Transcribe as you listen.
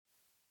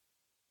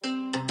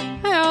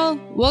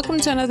Welcome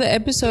to another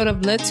episode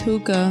of Let's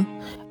Hookah.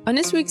 On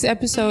this week's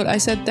episode, I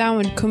sat down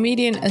with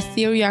comedian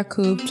Atheer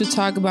Yacoub to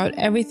talk about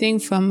everything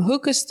from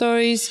hookah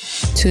stories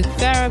to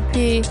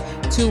therapy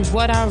to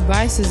what our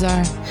vices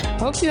are.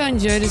 Hope you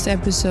enjoy this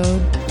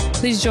episode.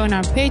 Please join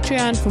our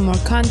Patreon for more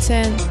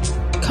content.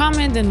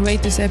 Comment and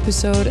rate this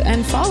episode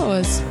and follow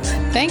us.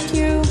 Thank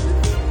you.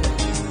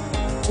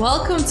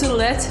 Welcome to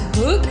Let's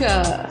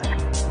Hookah.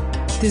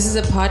 This is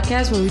a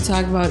podcast where we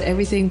talk about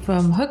everything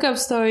from hookup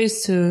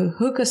stories to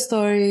hookah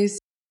stories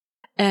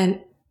and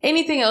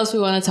anything else we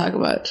want to talk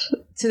about.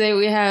 Today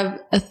we have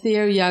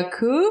Atheer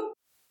Yacoub.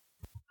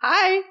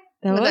 Hi.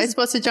 Was I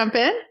supposed to jump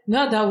in?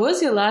 No, that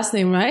was your last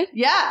name, right?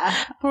 Yeah.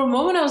 For a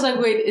moment I was like,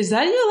 wait, is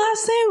that your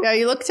last name? Yeah,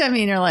 you looked at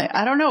me and you're like,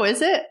 I don't know,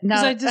 is it? No.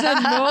 Because I just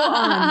had Mo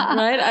on,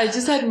 right? I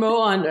just had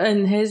Mo on,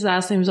 and his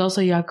last name is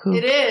also Yacoub.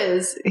 It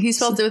is. He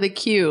spelled it with a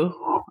Q.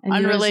 And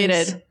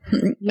unrelated.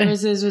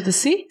 Yours is with a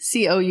C?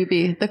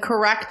 C-O-U-B. The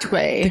correct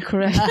way. The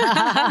correct.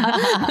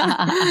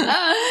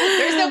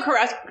 There's no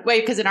correct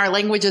way because in our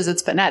languages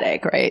it's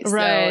phonetic, right?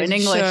 Right. So in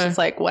English it's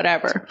like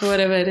whatever.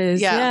 Whatever it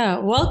is. Yeah.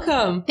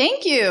 Welcome.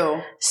 Thank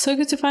you. So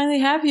good to finally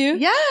have you.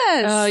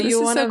 Yes. This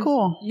is so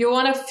cool. You're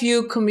one of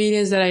few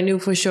comedians that I knew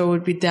for sure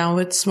would be down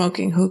with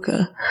smoking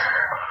hookah.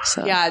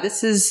 So. Yeah,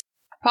 this is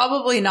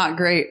probably not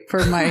great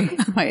for my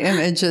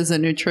image as a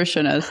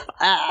nutritionist.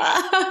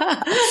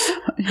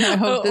 I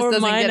hope this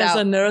doesn't get out.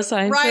 As a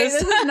neuroscientist. Right,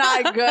 this is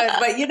not good.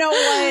 But you know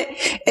what?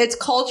 It's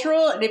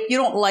cultural, and if you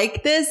don't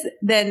like this,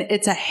 then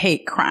it's a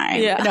hate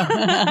crime. Yeah. No.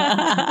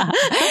 I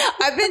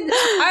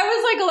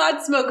was like allowed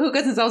to smoke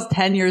hookah since I was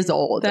 10 years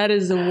old. That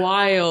is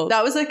wild.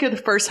 That was like the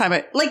first time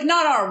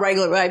not on a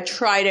regular, but I've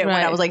tried it when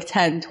I was like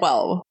 10,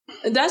 12.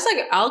 That's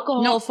like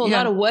alcohol for a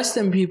lot of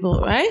Western people,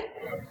 right?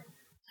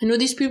 I know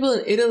these people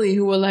in Italy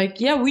who were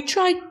like, yeah, we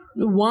tried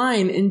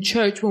wine in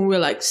church when we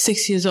were like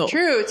 6 years old.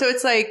 True. So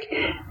it's like,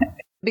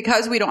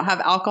 because we don't have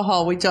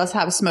alcohol, we just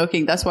have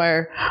smoking. That's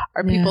why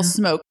our people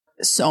smoke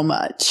so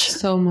much.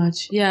 So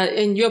much. Yeah.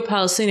 And you're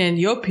Palestinian.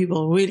 Your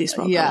people really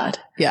smoke a lot.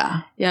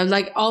 Yeah. Yeah.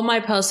 Like all my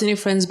Palestinian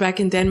friends back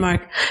in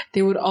Denmark,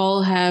 they would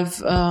all have,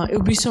 it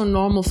would be so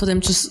normal for them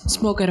to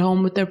smoke at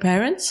home with their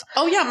parents.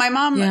 Oh yeah. My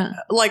mom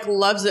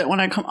loves it when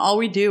I come. All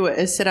we do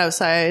is sit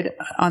outside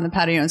on the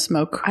patio and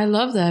smoke. I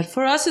love that.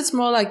 For us, it's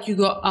more like you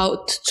go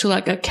out to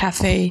like a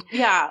cafe.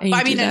 Yeah.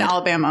 In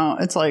Alabama,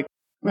 it's like,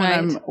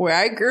 where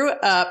I grew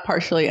up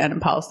partially and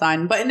in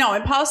Palestine. But no,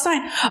 in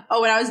Palestine,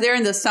 when I was there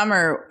in the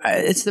summer,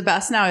 it's the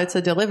best now. It's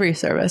a delivery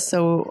service.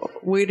 So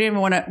we didn't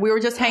want to, we were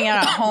just hanging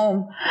out at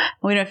home.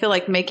 We didn't feel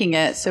like making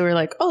it. So we were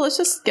like, let's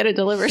just get it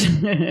delivered. That's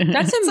amazing.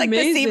 It's like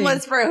the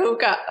seamless for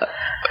hookah.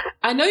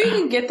 I know you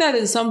can get that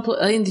in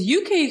in the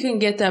UK you can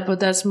get that, but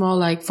that's more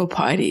like for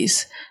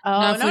parties.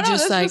 Oh, no,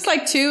 just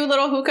like two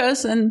little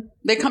hookahs and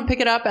they come pick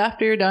it up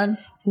after you're done.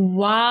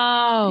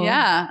 Wow.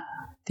 Yeah.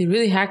 They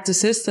really hacked the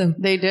system.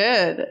 They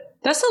did.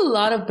 That's a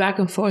lot of back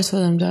and forth for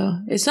them, though.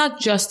 It's not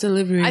just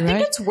delivery, I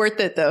think it's worth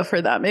it, though,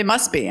 for them. It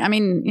must be. I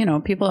mean,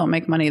 people don't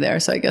make money there,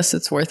 so I guess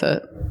it's worth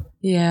it.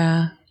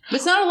 Yeah. But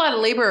it's not a lot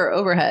of labor or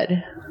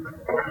overhead.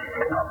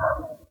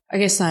 I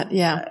guess not,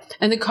 yeah.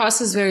 And the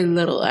cost is very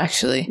little,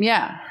 actually.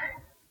 Yeah.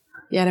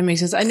 Yeah, that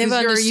makes sense. I never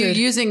understood. You're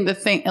using the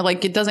thing,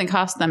 like it doesn't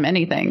cost them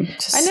anything.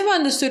 I never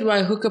understood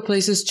why hookah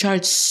places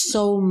charge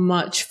so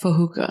much for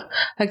hookah.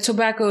 Like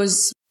tobacco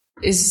is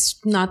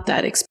not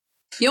that expensive.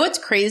 You know what's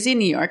crazy? In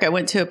New York, I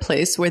went to a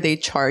place where they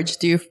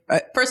charged you.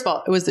 First of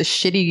all, it was a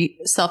shitty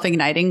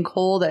self-igniting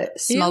coal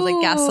that smells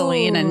like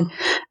gasoline and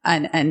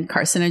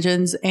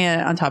carcinogens,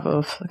 and on top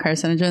of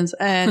carcinogens,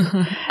 and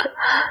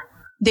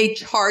they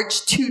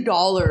charged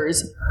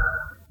 $2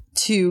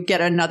 to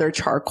get another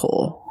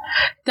charcoal.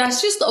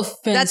 That's just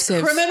offensive. That's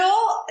criminal.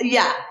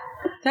 Yeah.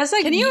 That's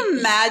like, can you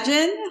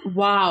imagine?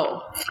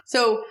 Wow.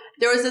 So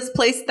there was this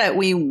place that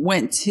we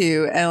went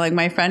to, and like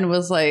my friend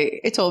was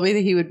like, it told me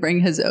that he would bring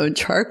his own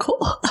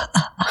charcoal.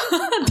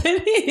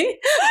 Did he?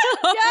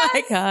 Oh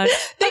my God.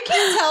 They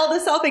can't tell the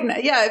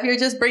self-ignite. Yeah, if you're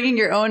just bringing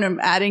your own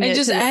and adding it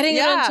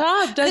on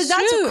top. That's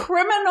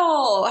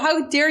criminal.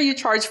 How dare you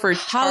charge for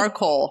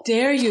charcoal? How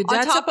dare you?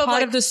 That's on top a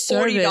part of the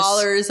service.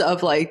 $40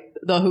 of like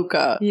the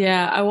hookah.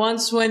 Yeah, I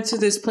once went to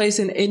this place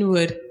in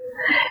Inwood.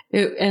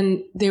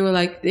 And they were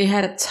like, they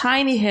had a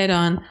tiny head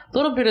on, a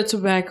little bit of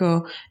tobacco.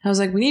 And I was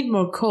like, we need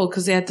more coal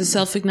because they had the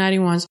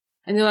self-igniting ones.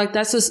 And they're like,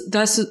 that's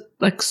a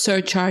like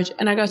surcharge.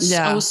 And I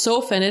was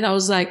so offended. I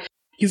was like,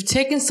 you've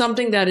taken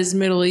something that is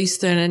Middle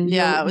Eastern and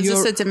was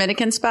this a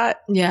Dominican spot?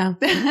 Yeah.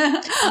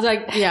 I was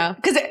like, yeah.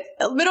 Because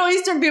Middle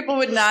Eastern people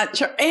would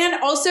not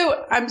and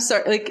also, I'm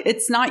sorry, like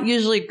it's not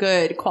usually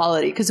good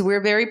quality because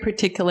we're very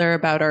particular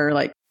about our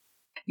like,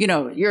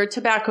 your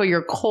tobacco,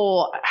 your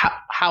coal,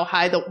 how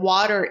high the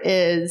water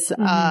is,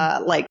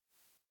 like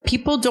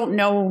people don't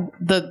know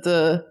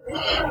the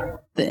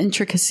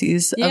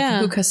intricacies of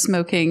hookah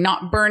smoking,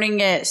 not burning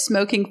it,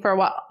 smoking for a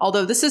while.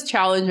 Although this is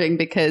challenging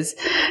because,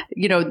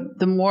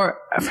 the more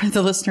for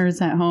the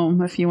listeners at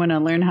home, if you want to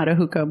learn how to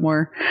hookah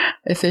more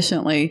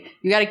efficiently,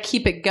 you got to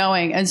keep it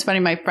going. And it's funny,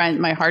 my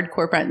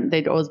hardcore friend,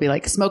 they'd always be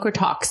like, smoke or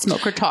talk,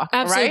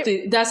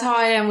 Absolutely. right? That's how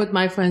I am with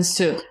my friends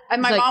too.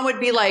 And my mom would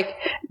be like,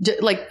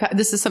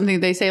 this is something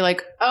they say,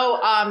 like,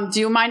 oh, do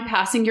you mind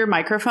passing your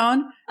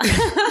microphone?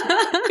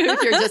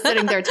 If you're just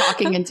sitting there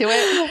talking into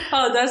it.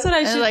 Oh, that's what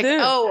I should like, do.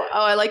 Oh,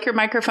 I like your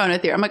microphone,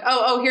 Atheer. I'm like,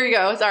 oh, here you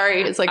go.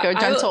 Sorry. It's like a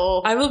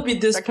gentle, I will be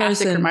this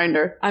person.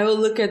 Reminder. I will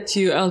look at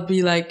you. I'll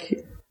be like,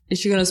 is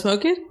she going to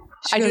smoke it?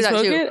 I do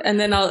that too. And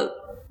then I'll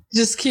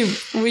just keep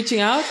reaching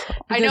out.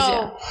 I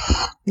know.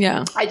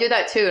 Yeah. I do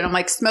that too. And I'm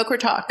like, smoke or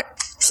talk.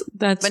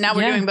 But now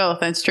we're doing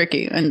both, and it's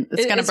tricky, and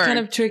it's going to burn. It's kind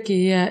of tricky,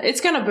 yeah.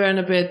 It's going to burn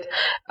a bit.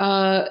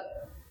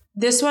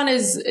 This one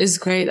is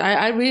great.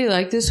 I really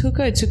like this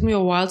hookah. It took me a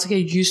while to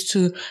get used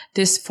to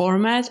this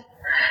format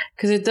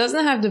because it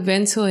doesn't have the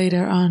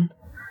ventilator on.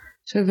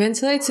 So it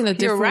ventilates in a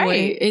different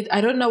way.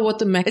 I don't know what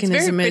the mechanism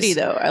is. It's very pretty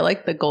though. I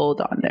like the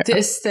gold on there. The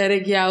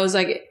aesthetic, yeah. I was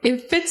like,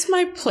 it fits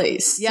my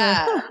place.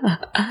 Yeah.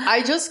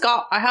 I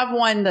have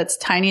one that's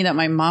tiny that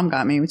my mom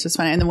got me, which is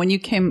funny. And then when you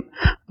came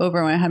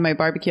over, when I had my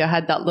barbecue, I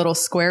had that little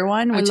square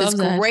one, which is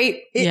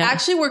great. It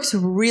actually works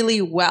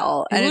really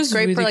well. And it's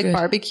great really for like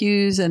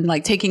barbecues and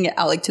like taking it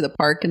out like to the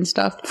park and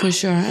stuff. For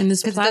sure. And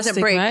it's plastic, it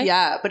doesn't break. Right?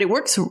 Yeah. But it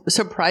works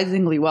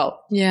surprisingly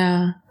well.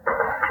 Yeah.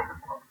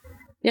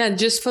 Yeah,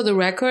 just for the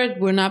record,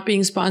 we're not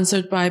being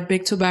sponsored by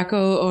Big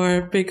Tobacco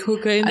or Big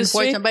Hookah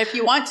Industry. Unfortunately, but if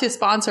you want to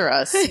sponsor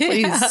us,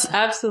 please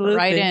absolutely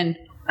write in.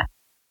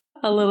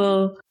 A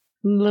little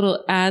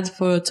ad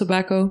for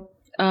tobacco.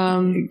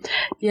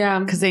 Yeah.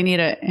 Because they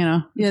need it, you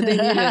know. Yeah, they need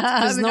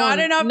it. Not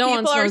enough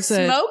people are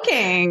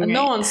smoking.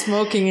 No one's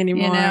smoking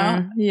anymore. You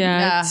know?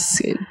 Yeah.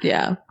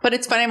 But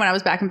it's funny, when I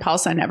was back in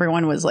Palestine,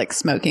 everyone was like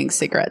smoking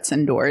cigarettes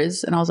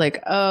indoors. And I was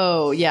like,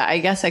 oh, yeah, I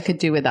guess I could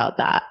do without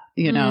that.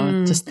 You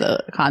know, just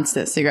the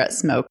constant cigarette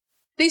smoke.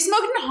 They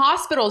smoked in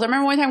hospitals. I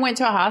remember one time I went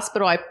to a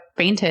hospital, I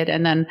fainted,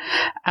 and then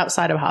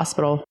outside of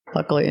hospital,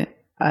 luckily.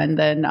 And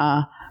then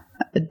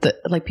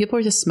people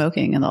were just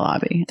smoking in the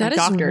lobby. That is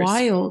doctors.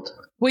 Wild.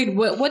 Wait,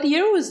 what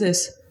year was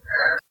this?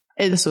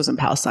 This was in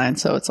Palestine,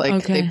 so it's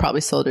like they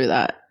probably still do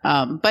that.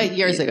 But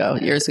years ago.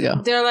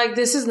 They're like,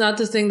 this is not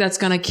the thing that's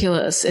going to kill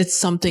us. It's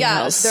something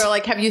else. They're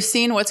like, have you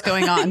seen what's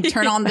going on?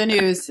 Turn on the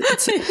news.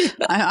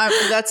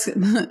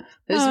 The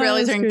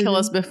Israelis are going to kill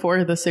us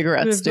before the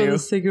cigarettes do. The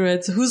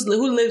cigarettes.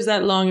 Who lives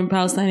that long in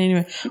Palestine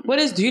anyway?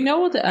 Do you know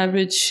what the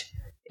average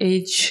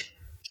age?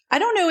 I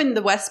don't know in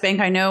the West Bank.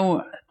 I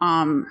know,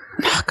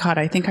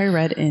 I think I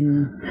read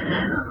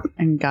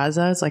in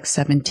Gaza, it's like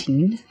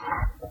 17.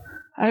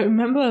 I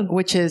remember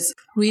which is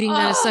reading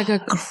that it's like a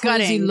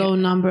crazy low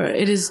number.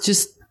 It is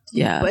just,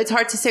 yeah. But it's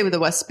hard to say with the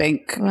West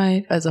Bank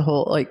as a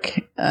whole.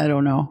 Like, I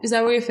don't know. Is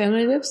that where your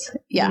family lives?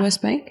 Yeah. The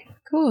West Bank?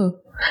 Cool.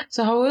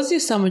 So how was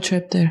your summer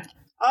trip there?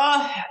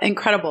 Oh,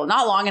 incredible.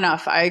 Not long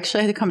enough. I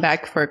actually had to come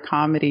back for a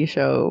comedy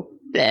show.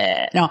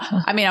 Bleh. No,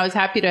 I mean, I was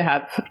happy to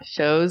have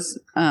shows.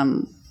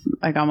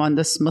 Like I'm on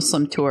this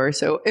Muslim tour.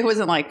 So it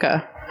wasn't like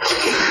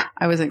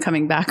I wasn't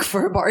coming back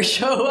for a bar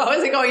show. I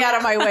wasn't going out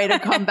of my way to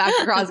come back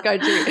across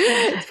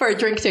country for a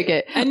drink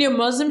ticket. And your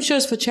Muslim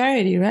show's for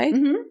charity, right?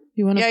 Mm-hmm.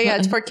 You want to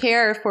it's for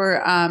CARE,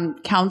 for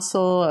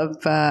Council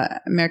of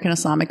American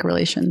Islamic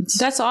Relations.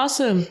 That's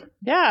awesome.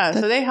 Yeah,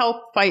 so they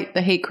help fight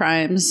the hate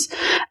crimes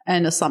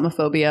and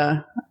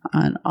Islamophobia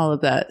and all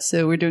of that.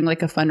 So we're doing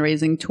like a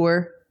fundraising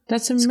tour.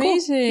 That's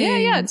amazing. Cool.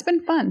 Yeah, it's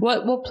been fun.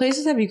 What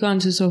places have you gone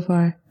to so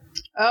far?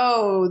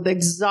 Oh, the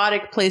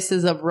exotic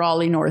places of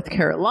Raleigh, North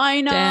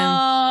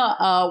Carolina,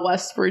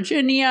 West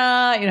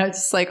Virginia,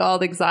 just like all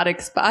the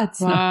exotic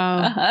spots.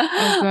 Wow.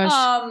 Oh,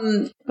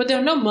 gosh. But there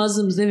are no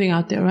Muslims living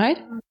out there, right?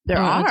 There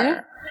are.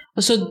 There?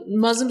 So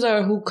Muslims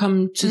are who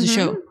come to the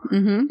show.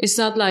 Mm-hmm. It's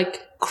not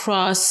like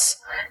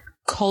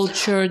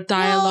cross-culture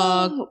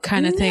dialogue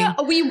kind of thing.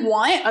 We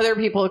want other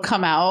people to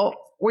come out.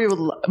 We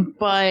would,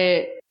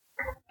 but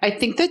I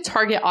think the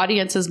target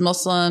audience is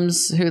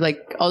Muslims who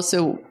like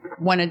also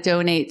want to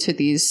donate to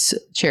these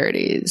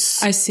charities.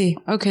 I see.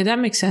 Okay, that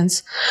makes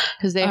sense.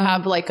 Because they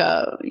have like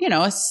a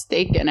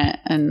stake in it,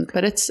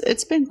 but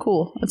it's been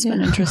cool. It's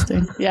been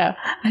interesting. Yeah,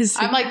 I see.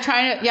 I'm like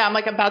I'm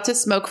like about to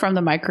smoke from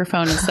the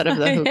microphone instead of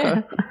the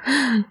hookah.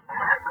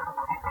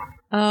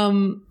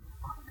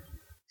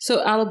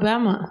 So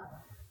Alabama,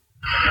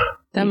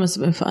 that must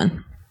have been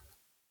fun.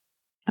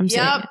 I'm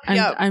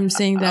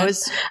saying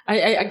that.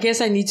 I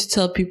guess I need to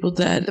tell people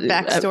that the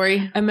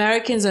backstory.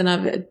 Americans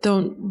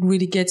don't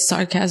really get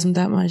sarcasm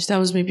that much. That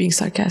was me being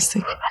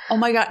sarcastic. Oh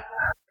my God,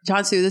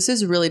 John-Sue, this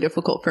is really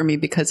difficult for me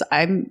because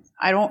I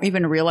don't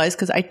even realize,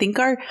 because I think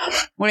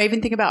when I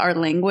even think about our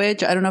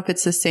language, I don't know if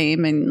it's the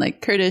same in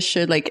like Kurdish,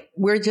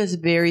 we're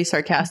just very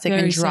sarcastic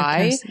and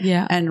dry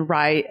and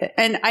right.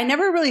 And I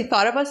never really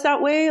thought of us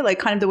that way, like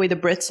kind of the way the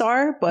Brits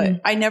are,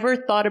 but I never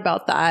thought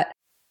about that.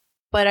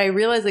 But I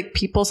realize like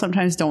people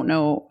sometimes don't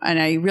know, and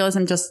I realize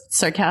I'm just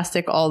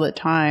sarcastic all the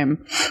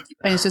time,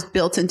 and it's just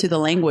built into the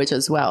language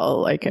as well.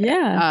 Like, in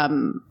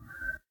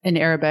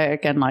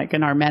Arabic and like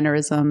in our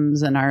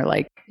mannerisms and our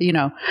like,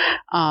 and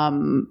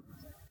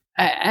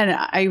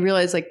I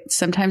realize like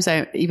sometimes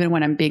even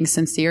when I'm being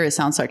sincere, it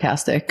sounds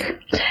sarcastic.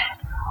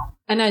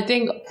 And I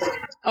think,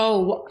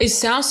 it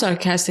sounds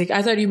sarcastic.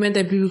 I thought you meant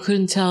that people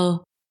couldn't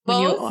tell.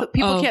 Both.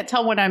 People can't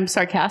tell when I'm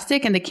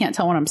sarcastic and they can't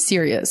tell when I'm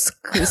serious.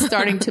 It's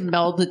starting to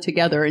meld it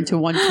together into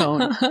one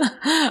tone.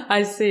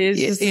 I see. It's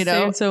just the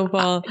same so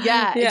far.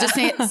 It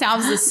just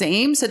sounds the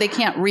same. So they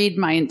can't read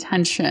my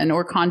intention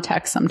or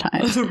context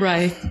sometimes.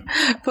 Right.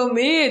 For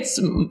me, it's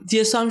the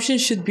assumption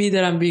should be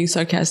that I'm being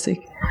sarcastic.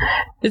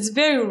 It's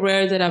very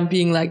rare that I'm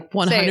being like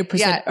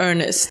 100%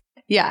 earnest.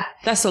 Yeah.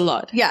 That's a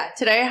lot. Yeah.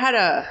 Today I had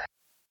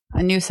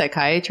a new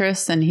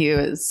psychiatrist and he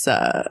was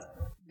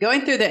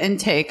going through the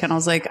intake and I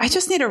was like, I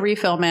just need a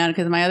refill, man,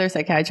 because my other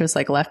psychiatrist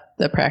like left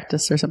the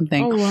practice or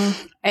something. Oh, wow.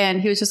 And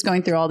he was just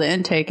going through all the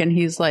intake and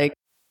he's like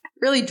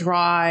really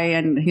dry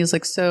and he's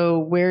like,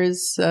 so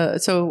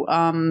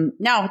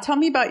now tell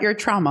me about your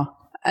trauma.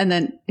 And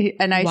then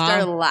I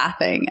started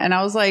laughing and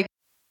I was like,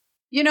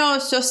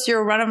 it's just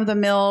your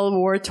run-of-the-mill,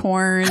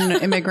 war-torn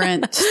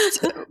immigrant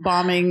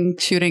bombing,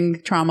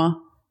 shooting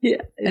trauma.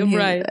 Yeah,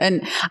 right.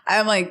 And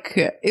I'm like,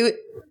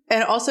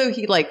 and also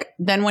he like,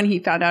 then when he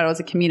found out I was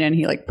a comedian,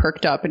 he like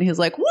perked up and he was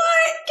like, what?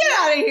 Get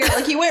out of here.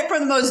 Like he went from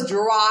the most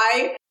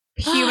dry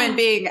human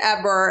being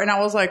ever. And I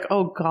was like,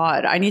 oh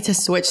God, I need to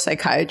switch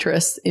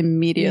psychiatrists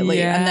immediately.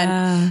 Yeah. And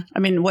then, I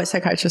mean, what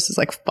psychiatrist is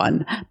like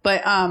fun,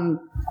 but,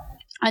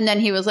 and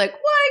then he was like,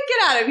 what?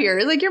 Get out of here.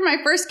 He's like, you're my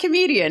first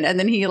comedian. And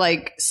then he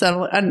like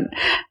settled. And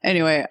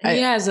anyway,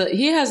 he has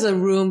a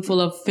room full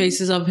of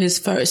faces of his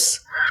first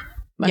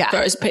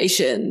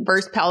patient.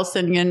 First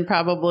Palestinian,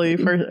 probably,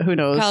 for who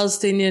knows.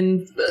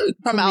 Palestinian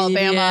from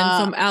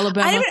Alabama. From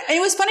Alabama.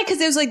 It was funny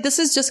because it was like, this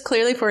is just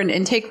clearly for an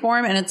intake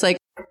form. And it's like,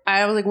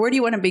 I was like, where do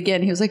you want to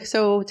begin? He was like,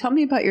 so tell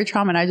me about your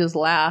trauma. And I just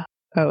laughed.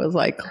 I was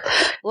like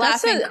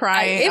laughing,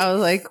 crying. I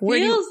was like, where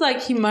feels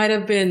like he might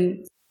have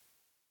been.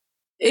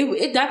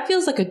 That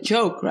feels like a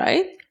joke,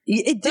 right?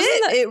 It did.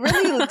 It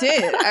really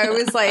did. I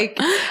was like,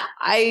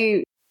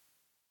 I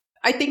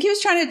think he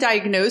was trying to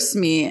diagnose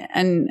me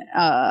and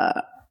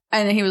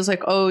he was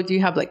like, oh, do you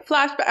have like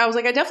flashback? I was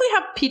like, I definitely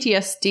have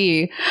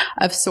PTSD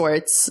of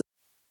sorts.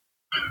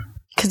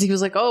 Cause he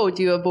was like, oh,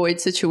 do you avoid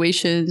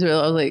situations? Or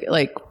I was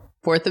like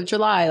 4th of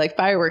July, like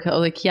fireworks. I was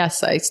like,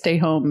 yes, I stay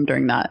home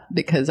during that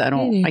because I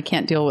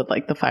can't deal with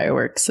like the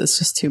fireworks. It's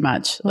just too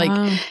much. Wow.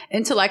 Like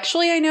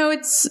intellectually, I know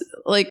it's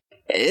like,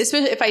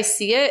 especially if I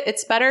see it,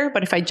 it's better.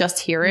 But if I just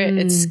hear it,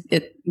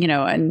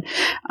 and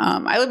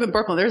I live in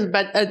Brooklyn. There's in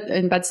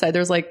Bed-Stuy,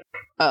 there's like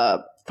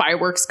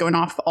fireworks going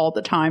off all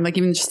the time. Like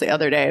even just the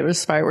other day, there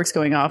was fireworks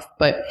going off.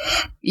 But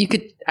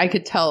I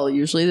could tell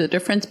usually the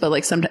difference. But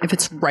like sometimes if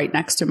it's right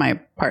next to my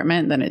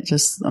apartment, then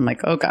I'm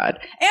like, oh God.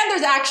 And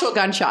there's actual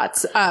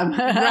gunshots. Right.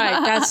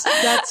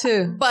 That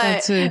too. But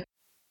that too.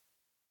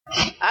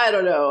 I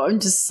don't know. I'm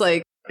just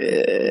like,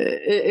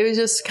 it was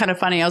just kind of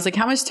funny. I was like,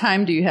 how much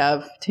time do you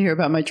have to hear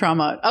about my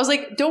trauma? I was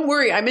like, don't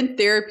worry, I'm in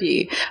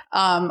therapy.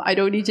 I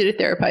don't need you to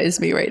therapize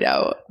me right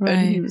now. Right.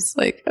 And he was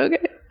like,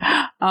 okay.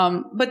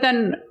 But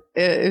then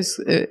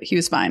he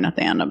was fine at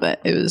the end of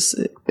it.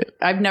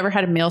 I've never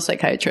had a male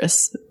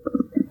psychiatrist.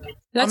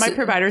 All my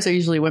providers are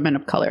usually women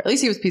of color. At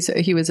least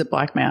he was a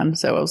black man.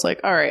 So I was like,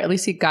 all right, at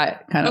least he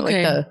got kind of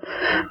like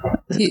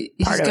he's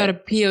got a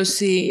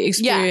POC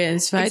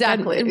experience, right?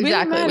 Exactly. It really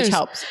matters. Which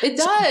helps. It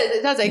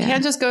does. I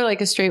can't just go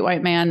like a straight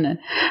white man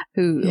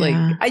who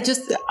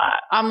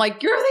I'm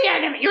like, you're the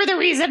enemy. You're the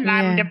reason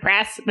I'm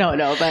depressed. No,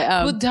 but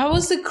well, that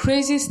was the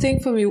craziest thing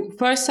for me.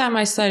 First time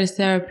I started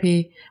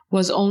therapy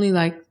was only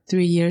like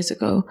 3 years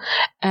ago.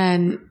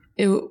 And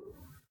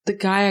the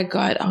guy I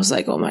got, I was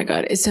like, oh my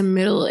God, it's a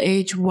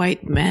middle-aged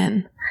white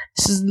man.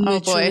 This is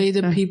literally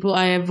the people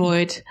I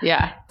avoid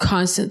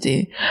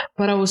constantly.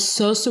 But I was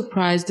so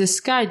surprised. This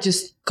guy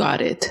just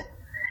got it.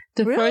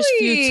 The first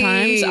few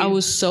times I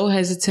was so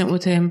hesitant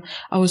with him.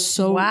 I was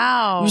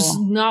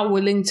not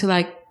willing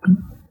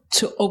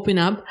to open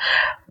up.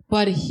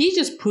 But he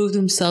just proved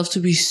himself to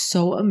be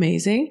so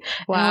amazing.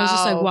 Wow. And I was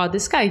just like, wow,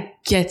 this guy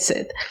gets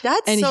it.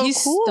 And he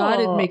cool.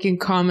 started making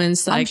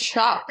comments like, I'm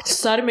shocked.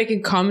 Started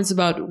making comments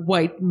about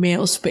white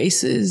male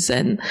spaces.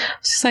 And I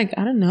was just like,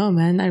 I don't know,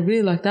 man. I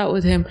really lucked out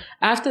with him.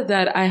 After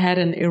that, I had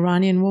an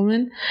Iranian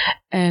woman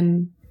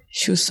and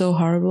she was so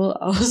horrible.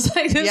 I was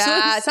like,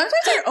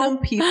 sometimes our own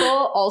people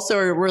also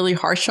are really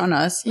harsh on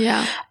us.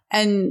 Yeah.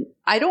 And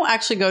I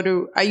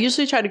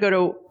usually try to go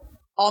to,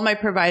 all my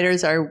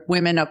providers are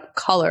women of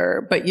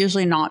color, but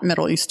usually not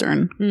Middle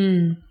Eastern.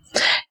 Mm.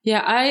 Yeah,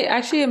 I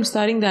actually am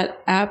starting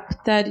that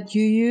app that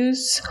you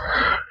use.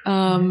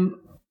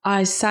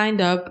 I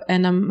signed up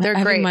and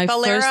they're great.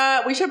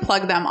 Valera, we should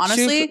plug them.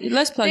 Honestly,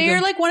 let's plug them.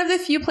 They're like one of the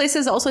few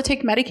places also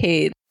take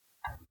Medicaid.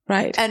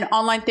 Right. And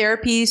online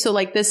therapy. So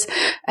like this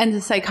and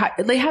the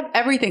they have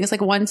everything. It's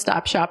like a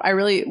one-stop shop.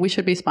 We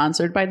should be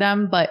sponsored by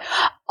them. But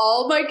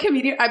all my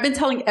I've been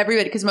telling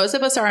everybody because most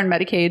of us are on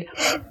Medicaid.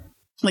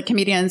 Like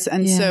comedians.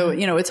 And so,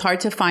 it's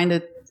hard to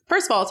find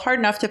first of all, it's hard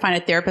enough to find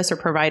a therapist or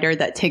provider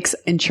that takes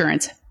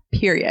insurance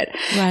period.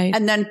 Right.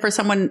 And then for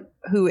someone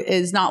who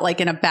is not like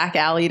in a back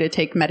alley to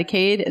take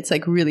Medicaid, it's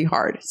like really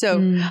hard.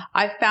 So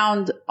I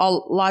found a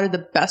lot of the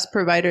best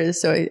providers.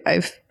 So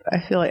I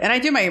feel like, and I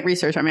do my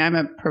research. I mean, I'm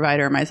a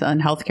provider myself in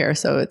healthcare.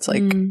 So it's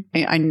like,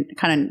 I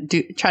kind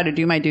of try to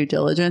do my due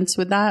diligence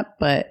with that.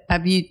 But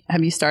have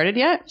you started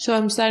yet? So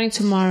I'm starting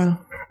tomorrow.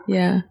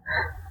 Yeah.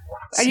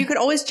 And you could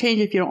always change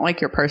if you don't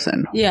like your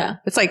person. Yeah.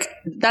 It's like,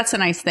 that's a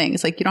nice thing.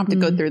 It's like, you don't have to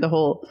go through the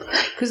whole.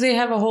 Because they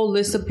have a whole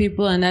list of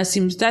people and that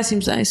seems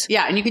nice.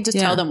 Yeah. And you can just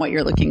tell them what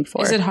you're looking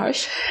for. Is it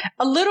harsh?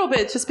 A little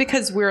bit, just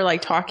because we're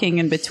like talking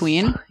in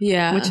between.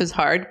 Yeah. Which is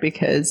hard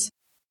because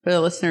for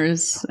the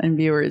listeners and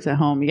viewers at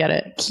home, you got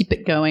to keep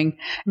it going.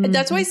 And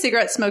that's why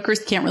cigarette smokers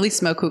can't really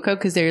smoke hookah,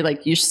 because they're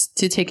like used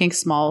to taking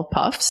small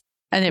puffs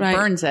and it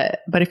burns it.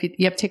 But if you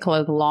have to take a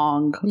lot of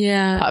long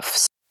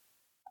puffs.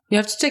 You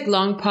have to take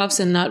long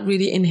puffs and not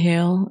really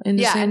inhale in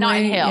the same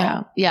way.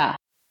 Inhale. Yeah.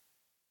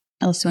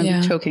 Else you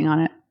might be choking on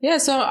it. Yeah,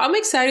 so I'm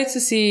excited to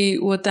see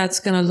what that's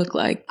going to look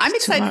like. I'm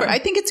excited for it. I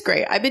think it's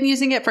great. I've been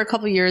using it for a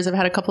couple of years. I've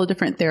had a couple of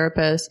different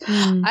therapists.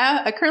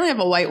 I currently have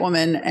a white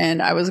woman,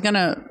 and I was going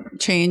to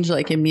change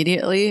like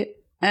immediately.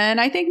 And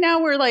I think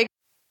now we're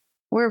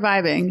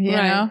vibing, you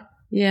know?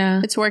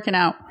 Yeah. It's working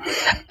out.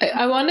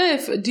 I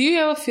wonder do you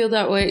ever feel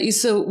that way?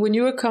 So when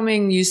you were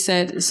coming, you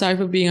said, sorry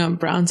for being on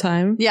brown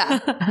time. Yeah.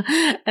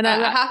 And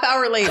I'm a half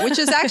hour late, which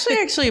is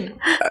actually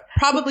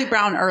probably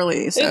brown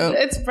early. So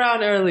it's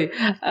brown early.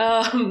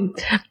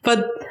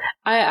 But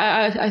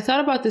I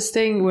thought about this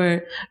thing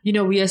where,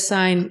 we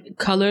assign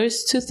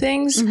colors to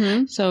things.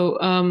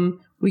 So,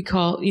 we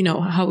call,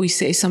 how we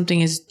say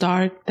something is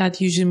dark.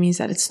 That usually means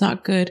that it's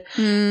not good.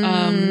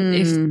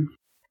 If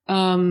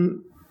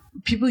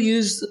people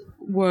use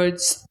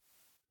words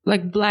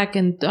like black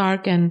and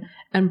dark and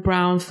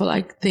brown for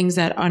like things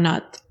that are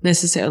not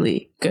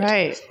necessarily good.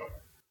 Right.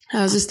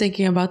 I was just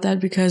thinking about that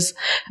because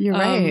you're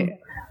right.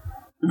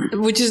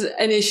 Which is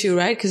an issue,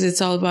 right? Because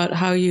it's all about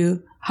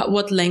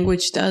what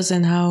language does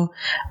and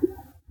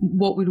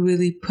what we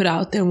really put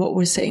out there and what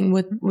we're saying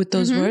with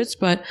those words.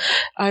 But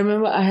I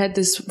remember I had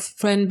this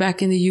friend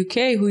back in the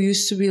UK who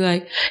used to be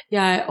like,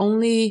 I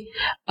only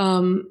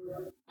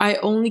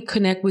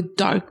connect with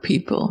dark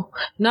people,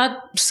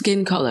 not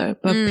skin color,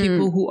 but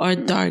people who are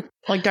dark.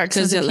 Like dark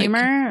sense of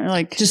humor?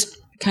 Like just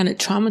kind of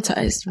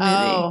traumatized, really.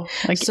 Oh,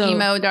 like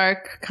emo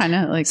dark, kind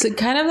of like. So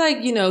kind of like,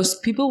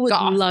 people with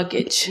goth.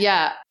 Luggage.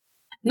 Yeah.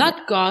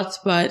 Not goth,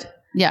 but.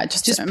 Yeah,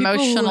 just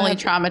emotionally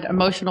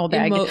emotional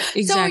baggage.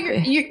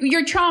 Exactly. So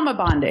you're trauma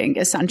bonding,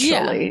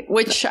 essentially,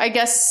 which I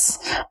guess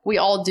we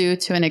all do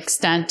to an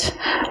extent.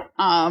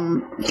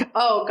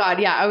 Oh, God,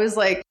 yeah. I was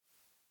like,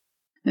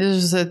 this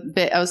was a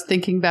bit I was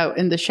thinking about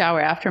in the shower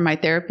after my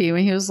therapy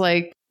when he was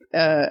like,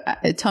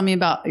 tell me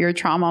about your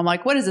trauma. I'm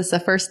like, what is this, a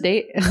first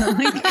date?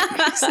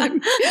 I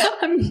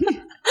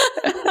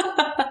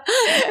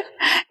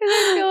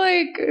feel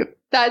like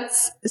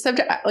that's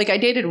sometimes, like I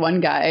dated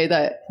one guy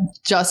that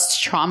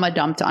just trauma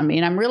dumped on me.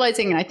 And I'm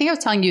realizing, and I think I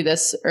was telling you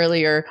this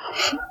earlier,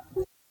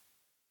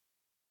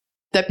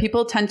 that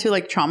people tend to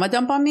like trauma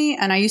dump on me.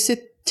 And I used to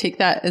take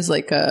that as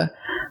like a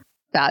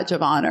badge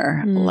of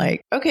honor.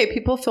 Like, okay,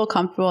 people feel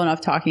comfortable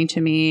enough talking to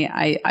me.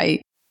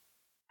 And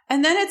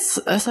then it's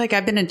like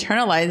I've been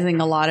internalizing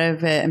a lot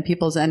of it and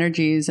people's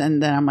energies.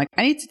 And then I'm like,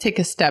 I need to take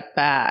a step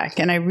back.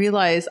 And I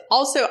realize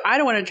also I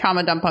don't want to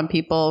trauma dump on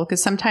people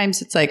because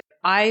sometimes it's like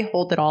I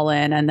hold it all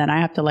in and then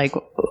I have to like,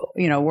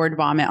 word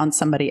vomit on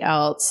somebody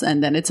else.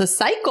 And then it's a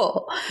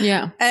cycle.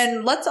 Yeah.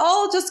 And let's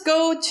all just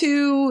go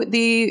to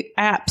the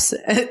apps,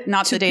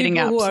 not the dating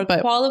apps. Who are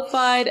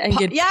qualified and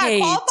get paid.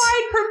 Qualified.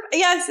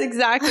 Yes,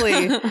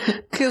 exactly.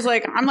 Because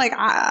like, I'm like,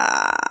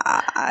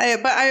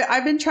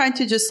 I've been trying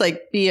to just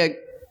like be a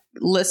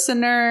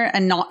listener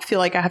and not feel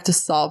like I have to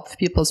solve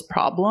people's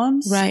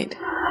problems. Right.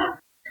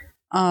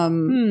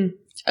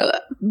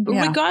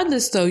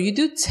 Regardless, though, you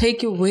do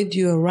take it with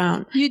you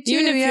around. You do,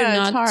 even if you're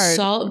not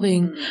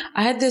solving.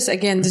 I had this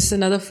is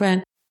another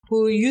friend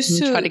who used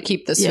to try to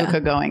keep the hookah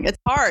going. It's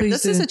hard.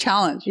 This is a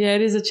challenge. Yeah,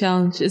 it is a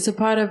challenge. It's a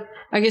part of,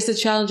 I guess, the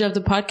challenge of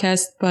the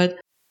podcast. But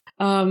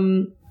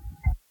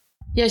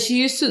she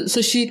used to.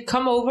 So she'd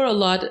come over a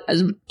lot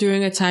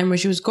during a time where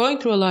she was going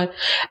through a lot,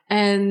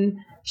 and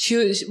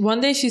one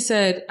day she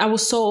said, I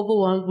was so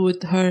overwhelmed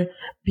with her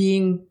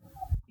being,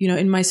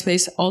 in my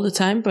space all the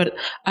time, but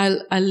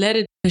I let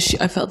it.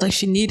 I felt like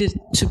she needed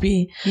to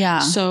be. Yeah.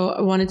 So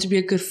I wanted to be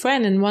a good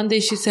friend. And one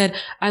day she said,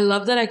 I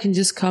love that I can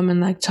just come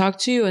and like talk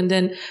to you. And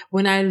then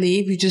when I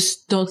leave, you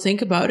just don't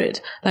think about it.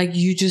 Like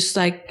you just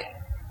like.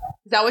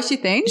 Is that what she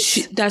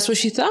thinks? That's what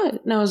she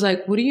thought. And I was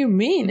like, what do you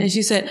mean? And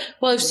she said,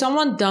 well, if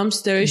someone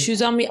dumps their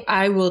issues on me,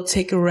 I will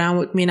take it around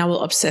with me and I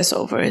will obsess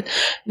over it.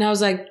 And I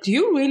was like, do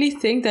you really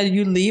think that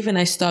you leave and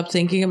I stop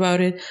thinking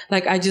about it?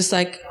 Like, I just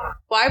like.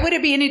 Why would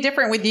it be any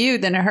different with you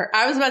than her?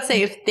 I was about to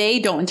say, if they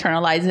don't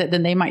internalize it,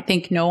 then they might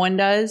think no one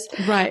does.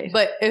 Right.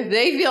 But if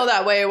they feel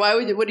that way,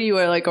 what are you,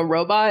 like a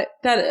robot?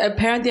 That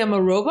apparently I'm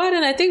a robot.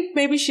 And I think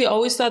maybe she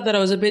always thought that I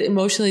was a bit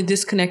emotionally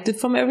disconnected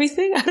from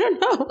everything. I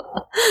don't know.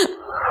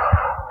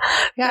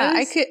 Yeah,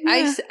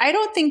 I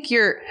don't think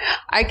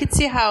I could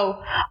see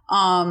how,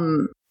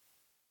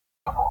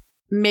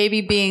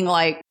 maybe being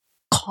like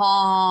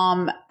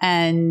calm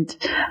and,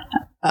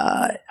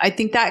 I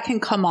think that can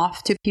come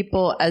off to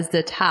people as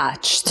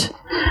detached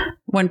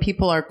when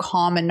people are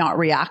calm and not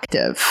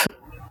reactive.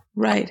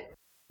 Right.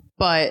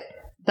 But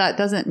that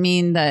doesn't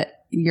mean that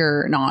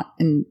you're not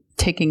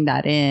taking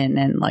that in,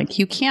 and like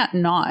you can't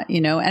not,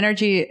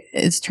 energy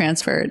is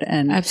transferred,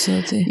 and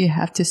absolutely you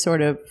have to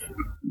sort of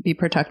be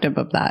protective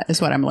of that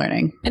is what I'm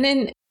learning. And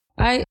then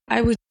I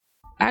would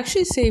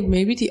actually say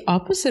maybe the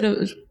opposite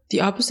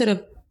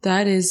of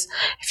that is,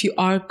 if you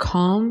are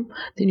calm,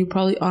 then you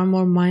probably are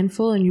more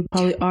mindful, and you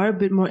probably are a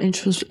bit more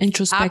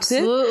introspective.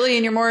 Absolutely.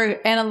 And you're more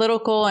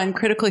analytical and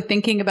critically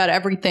thinking about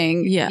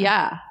everything.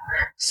 Yeah.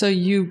 So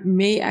you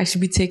may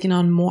actually be taking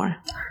on more.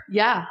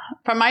 Yeah.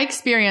 From my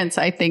experience,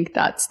 I think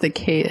that's the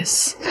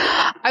case.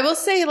 I will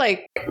say,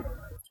 like,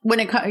 when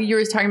you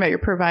were talking about your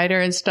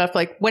provider and stuff,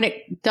 like when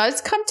it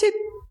does come to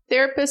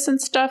therapists and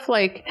stuff,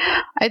 like,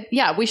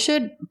 we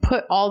should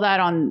put all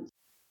that on.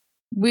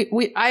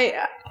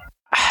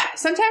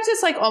 Sometimes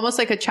it's like almost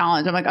like a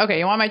challenge. I'm like, okay,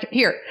 you want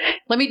here,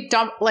 let me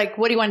dump, like,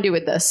 what do you want to do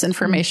with this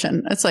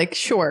information? It's like,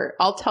 sure,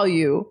 I'll tell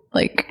you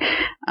like,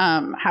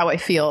 how I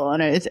feel.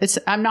 And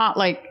I'm not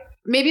like,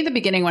 maybe in the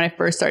beginning when I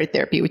first started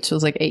therapy, which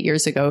was like 8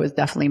 years ago, it was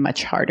definitely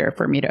much harder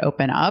for me to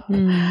open up.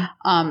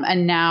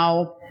 And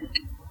now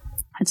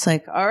it's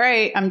like, all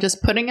right, I'm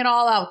just putting it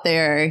all out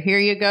there. Here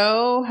you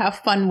go. Have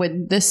fun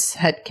with this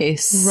head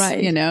case.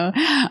 Right.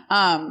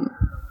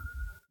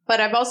 But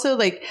I've also,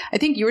 like, I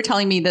think you were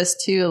telling me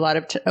this too, a lot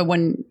of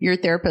when your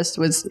therapist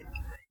was,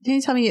 didn't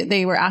you tell me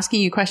they were asking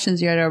you questions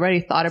you had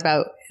already thought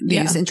about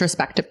these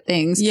introspective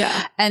things?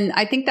 Yeah. And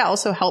I think that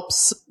also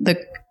helps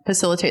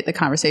facilitate the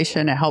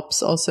conversation. It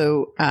helps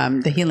also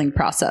the healing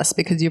process,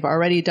 because you've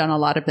already done a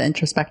lot of the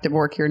introspective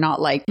work. You're not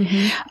like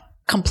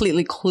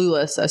completely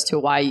clueless as to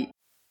why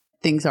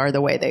things are the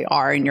way they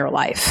are in your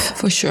life.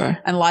 For sure.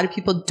 And a lot of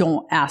people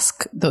don't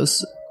ask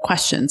those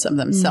questions of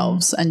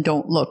themselves and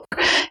don't look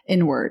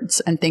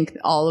inwards and think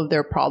all of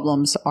their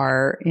problems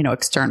are,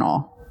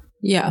 external.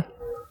 Yeah.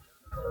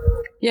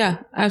 Yeah,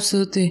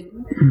 absolutely.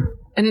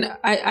 And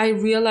I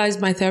realized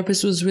my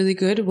therapist was really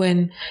good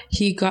when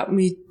he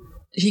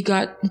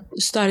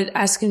started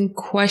asking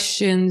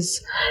questions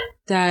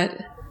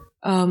that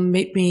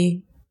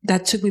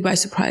that took me by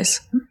surprise.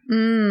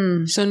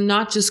 So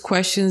not just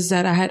questions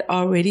that I had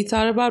already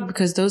thought about,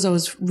 because those I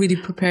was really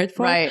prepared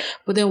for. Right.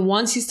 But then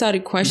once he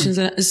started questions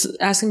and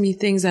asking me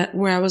things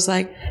where I was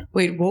like,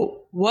 wait,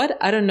 what?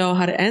 I don't know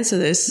how to answer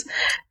this.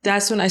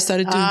 That's when I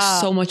started doing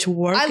so much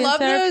work in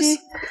therapy.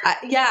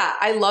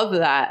 I love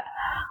that.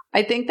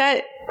 I think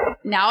that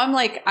now I'm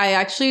like, I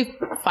actually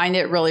find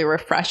it really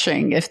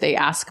refreshing if they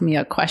ask me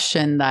a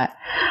question that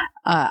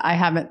I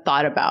haven't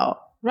thought about.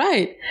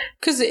 Right.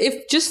 Because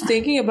if just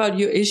thinking about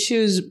your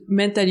issues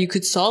meant that you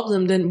could solve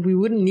them, then we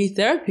wouldn't need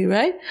therapy,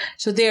 right?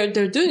 So they're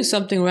doing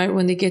something right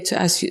when they get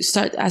to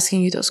start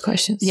asking you those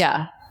questions.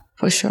 Yeah,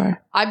 for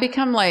sure. I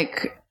become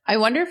like, I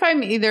wonder if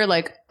I'm either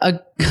like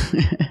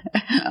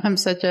I'm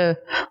such a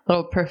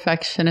little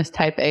perfectionist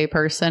type A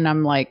person.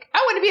 I'm like, I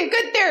want to be a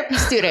good therapy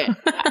student.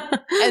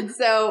 And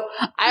so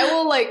I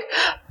will like,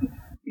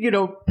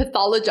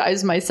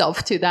 pathologize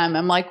myself to them.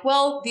 I'm like,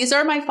 well, these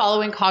are my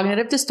following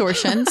cognitive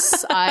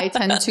distortions. I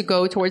tend to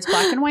go towards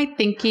black and white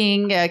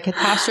thinking,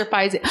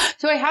 catastrophizing.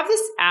 So I have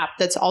this app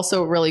that's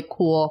also really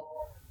cool.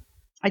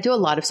 I do a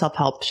lot of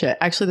self-help shit.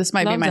 Actually, this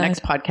might be my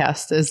next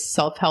podcast, is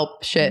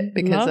self-help shit,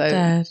 because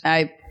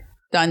I've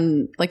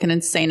done like an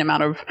insane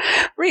amount of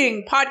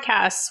reading,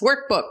 podcasts,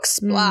 workbooks,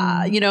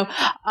 blah,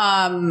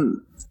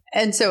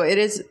 and so it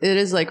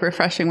is like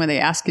refreshing when they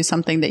ask you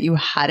something that you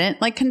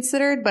hadn't like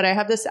considered. But I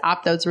have this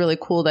app that's really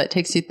cool that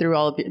takes you through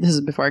all of this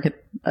is before I could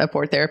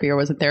afford therapy or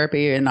was in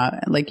therapy. And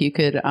like you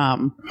could,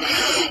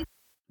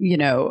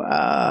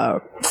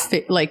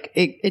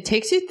 it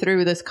takes you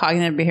through this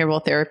cognitive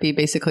behavioral therapy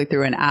basically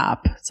through an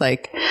app. It's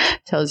like,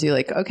 tells you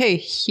like, okay,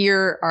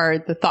 here are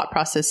the thought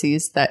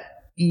processes that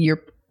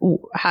you're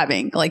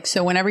having. Like,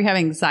 so whenever you have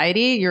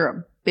anxiety,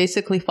 you're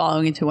basically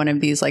falling into one of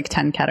these like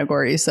 10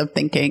 categories of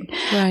thinking.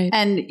 Right.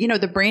 And,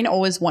 the brain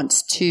always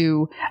wants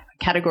to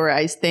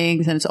categorize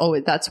things. And it's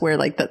always, that's where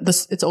like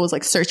it's always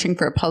like searching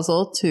for a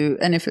puzzle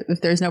and if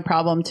there's no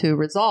problem to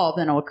resolve,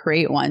 then it'll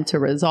create one to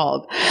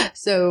resolve.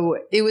 So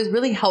it was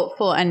really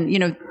helpful. And,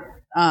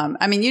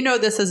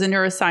 this as a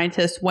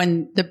neuroscientist,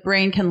 when the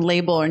brain can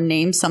label or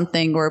name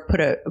something or put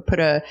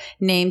a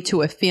name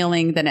to a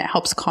feeling, then it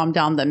helps calm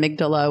down the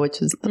amygdala,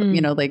 which is,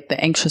 like the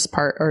anxious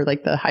part or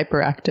like the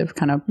hyperactive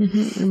kind of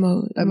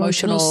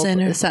emotional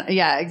center.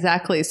 Yeah,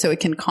 exactly. So it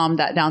can calm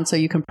that down so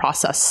you can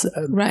process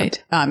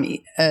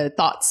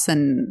thoughts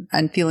and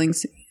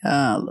feelings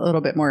a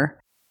little bit more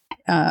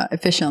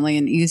efficiently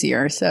and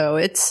easier. So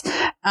it's,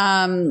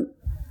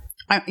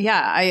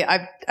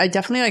 I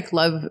definitely like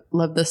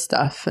love this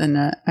stuff, and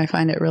I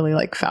find it really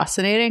like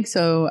fascinating.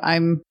 So I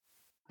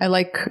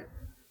like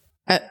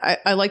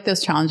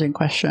those challenging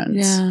questions.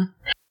 Yeah,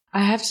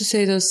 I have to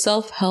say those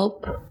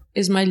self-help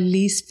is my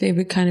least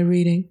favorite kind of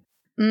reading.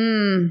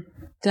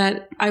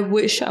 That I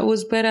wish I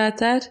was better at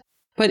that.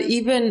 But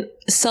even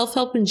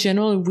self-help in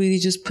general really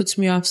just puts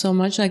me off so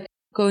much. Like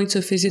going to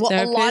a physiotherapist.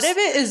 Well, a lot of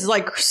it is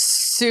like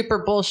super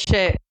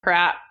bullshit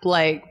crap.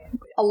 Like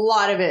a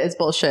lot of it is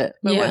bullshit.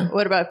 But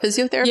what about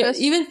physiotherapist? Yeah,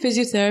 even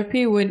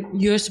physiotherapy, when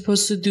you're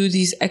supposed to do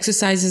these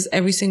exercises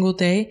every single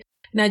day.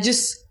 And I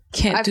just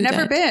can't do that. I've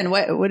never been.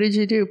 What did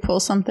you do? Pull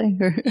something?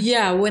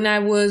 Yeah, when I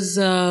was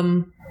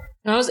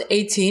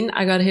 18,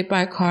 I got hit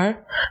by a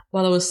car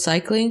while I was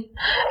cycling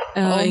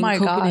in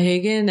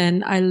Copenhagen.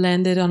 And I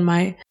landed on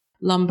my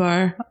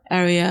lumbar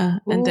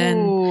area and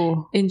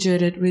then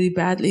injured it really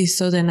badly.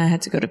 So then I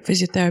had to go to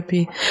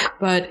physiotherapy.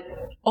 But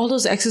all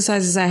those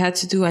exercises I had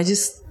to do, I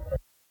just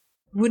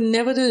would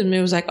never do them. It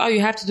was like, oh,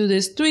 you have to do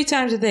this 3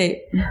 times a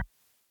day.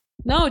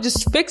 No,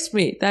 just fix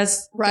me.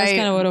 That's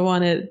kind of what I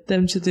wanted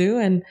them to do.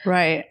 And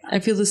I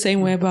feel the same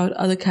way about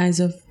other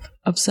kinds of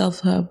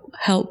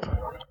self-help.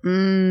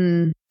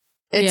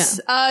 It's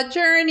a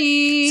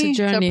journey. It's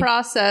a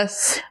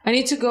process. I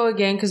need to go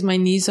again because my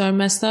knees are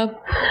messed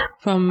up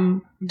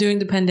from during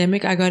the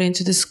pandemic. I got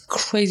into this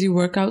crazy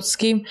workout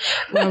scheme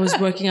where I was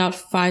working out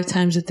 5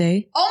 times a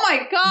day. Oh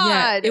my God.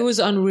 Yeah, it was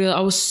unreal.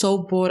 I was so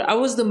bored. I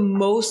was the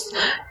most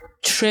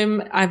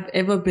trim I've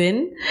ever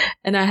been.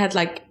 And I had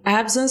like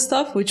abs and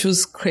stuff, which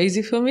was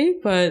crazy for me.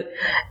 But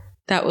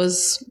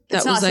it's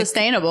not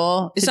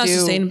sustainable. It's not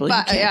sustainable.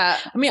 But, I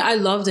mean, I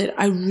loved it.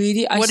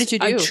 What did you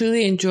do? I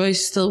truly enjoy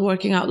still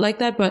working out like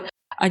that, but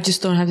I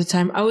just don't have the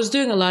time. I was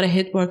doing a lot of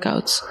HIIT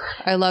workouts.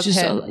 I love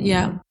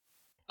HIIT.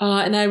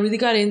 And I really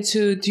got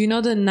into, do you know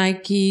the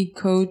Nike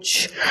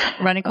coach?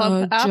 Running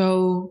Club app?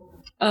 Joe.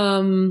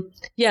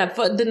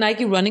 For the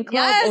Nike Running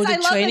Club or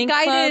the training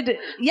club.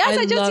 Yes,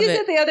 I just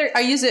used it I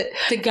use it.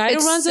 The guy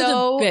who runs it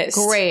the best.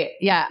 Great.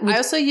 Yeah. I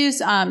also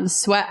use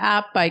Sweat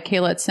app by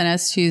Kayla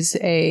Sinis. She's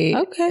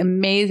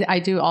amazing. I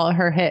do all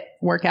her HIIT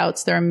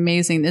workouts. They're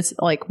amazing. It's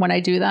like when I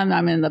do them,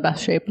 I'm in the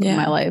best shape of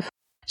my life.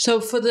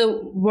 So for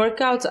the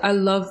workouts, I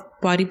love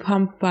Body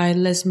Pump by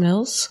Les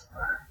Mills.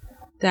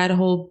 That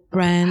whole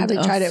brand. Have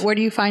you tried it? Where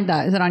do you find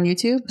that? Is it on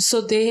YouTube? So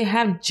they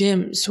have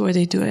gyms where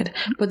they do it,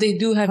 but they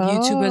do have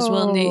YouTube as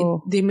well.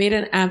 And they made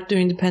an app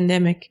during the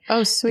pandemic.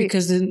 Oh, sweet.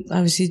 Because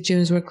obviously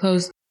gyms were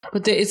closed.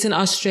 But it's an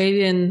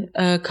Australian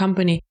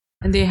company.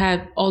 And they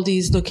have all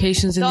these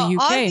locations in the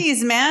UK.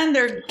 Aussies, man,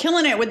 they're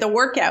killing it with the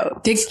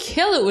workout. They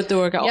kill it with the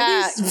workout.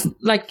 Yeah, all these,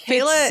 like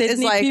Kayla Sydney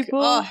is like, people.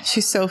 oh,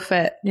 she's so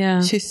fit.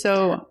 Yeah,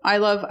 I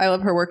love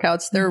her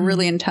workouts. They're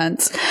really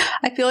intense.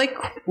 I feel like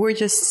we're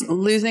just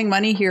losing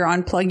money here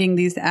on plugging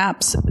these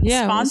apps.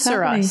 Yeah,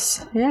 sponsor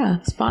us.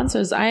 Yeah,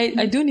 sponsors.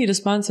 I do need a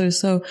sponsor.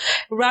 So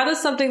rather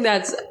something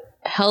that's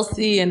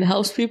healthy and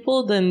helps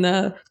people than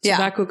the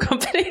tobacco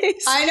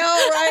companies. I know,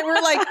 right?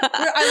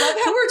 I love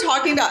how we're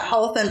talking about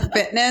health and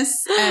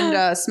fitness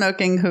and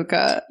smoking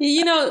hookah.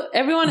 You know,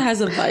 everyone has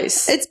a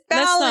vice. It's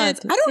balance.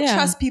 I don't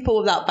trust people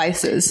without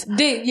vices.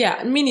 Me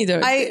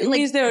neither. It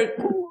means they're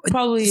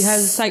probably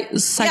has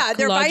psychological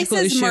their vice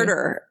is issue.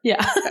 Murder.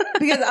 Yeah.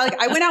 Because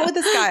I went out with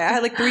this guy. I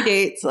had like 3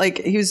 dates.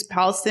 Like he was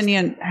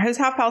Palestinian. He was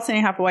half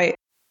Palestinian, half white.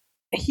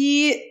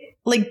 He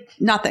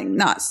nothing,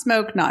 not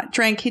smoke, not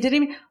drink. He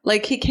didn't even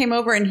he came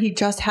over and he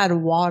just had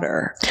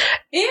water.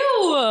 Ew.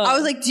 I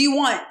was like, do you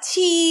want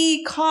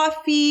tea,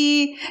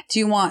 coffee? Do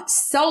you want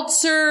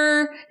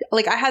seltzer?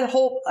 I had a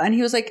whole, and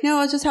he was like, no,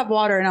 I'll just have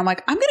water. And I'm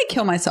like, I'm going to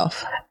kill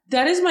myself.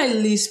 That is my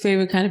least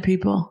favorite kind of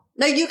people.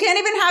 You can't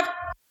even have,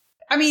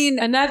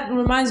 and that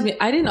reminds me,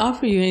 I didn't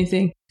offer you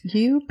anything.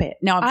 You bet.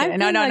 No, I'm kidding.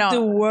 No.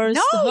 The worst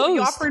host.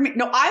 You offered me.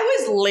 No, I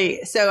was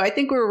late, so I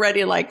think we were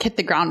ready to hit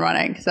the ground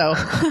running. So,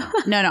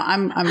 no,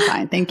 I'm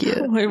fine. Thank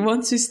you. Wait,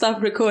 once you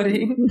stop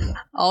recording,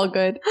 all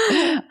good.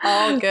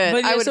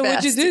 But so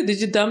what'd you do? Did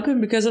you dump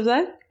him because of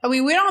that?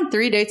 We went on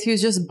 3 dates. He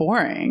was just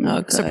boring.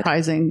 Oh,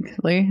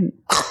 surprisingly,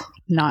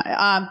 not.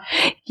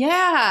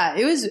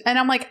 It was, and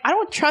I'm like, I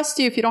don't trust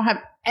you if you don't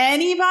have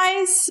any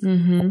vice.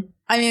 Mm-hmm.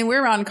 I mean,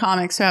 we're around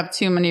comics who have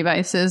too many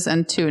vices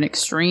and to an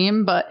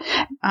extreme, but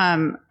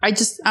I'm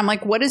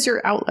like, what is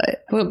your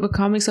outlet? But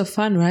comics are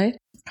fun, right?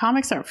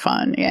 Comics are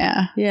fun,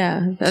 yeah.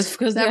 Yeah, that's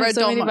because they have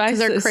so many vices.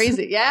 They're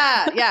crazy.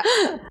 Yeah.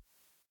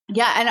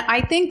 Yeah, and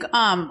I think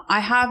I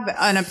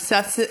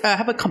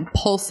have a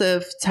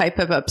compulsive type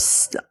of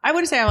I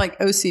wouldn't say I like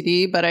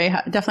OCD, but I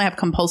definitely have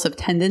compulsive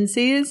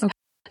tendencies. Okay.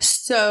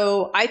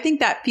 So I think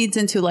that feeds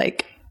into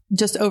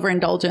just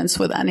overindulgence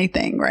with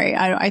anything, right?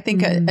 I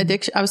think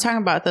addiction, I was talking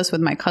about this with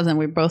my cousin.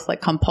 We're both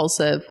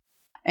compulsive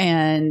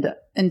and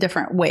in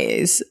different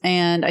ways.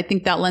 And I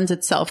think that lends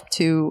itself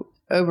to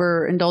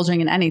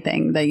overindulging in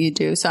anything that you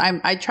do. So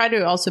I try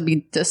to also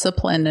be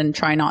disciplined and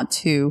try not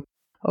to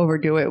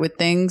overdo it with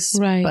things.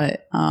 Right.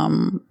 But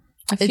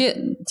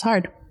it's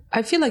hard.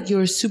 I feel like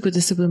you're a super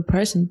disciplined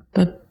person,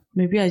 but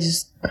maybe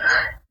that's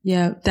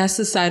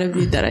the side of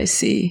you that I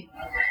see.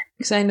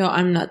 Because I know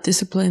I'm not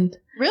disciplined.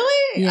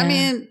 Really? Yeah. I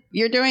mean,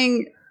 you're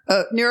doing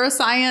a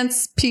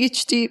neuroscience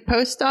PhD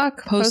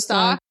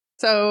postdoc.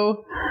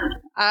 So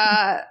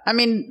I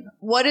mean,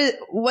 what is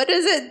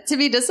it to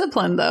be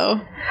disciplined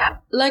though?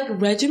 Like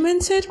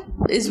regimented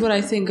is what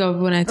I think of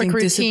when I think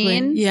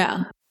discipline.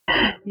 Yeah.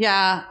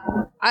 Yeah.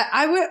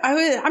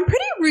 I'm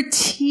pretty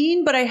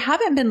routine, but I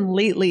haven't been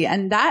lately.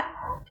 And that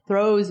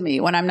throws me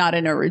when I'm not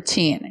in a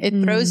routine. It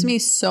throws me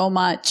so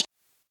much.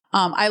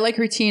 I like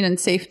routine and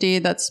safety.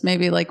 That's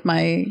maybe like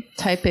my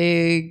type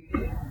A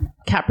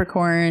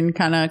Capricorn,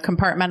 kind of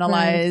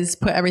compartmentalize,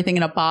 put everything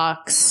in a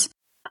box,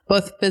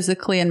 both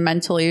physically and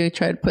mentally.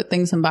 Try to put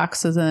things in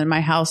boxes. And in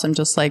my house, I'm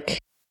just like,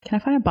 can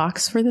I find a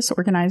box for this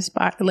organized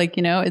box? Like,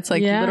 it's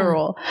like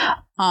literal.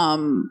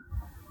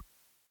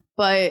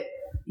 But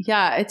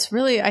yeah, it's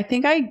really, I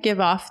think I give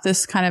off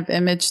this kind of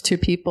image to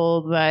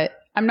people that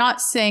I'm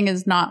not saying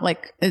is not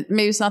like,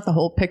 maybe it's not the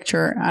whole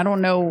picture. I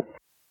don't know.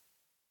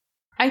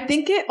 I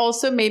think it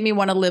also made me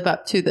want to live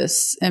up to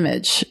this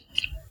image,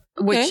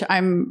 which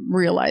I'm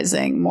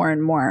realizing more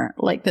and more.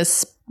 Like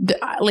this,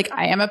 like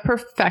I am a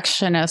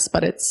perfectionist,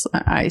 but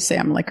I say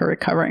I'm like a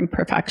recovering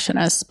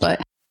perfectionist,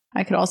 but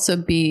I could also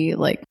be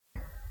like,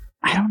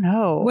 I don't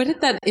know. Where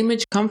did that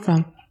image come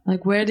from?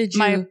 Like, where did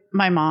you?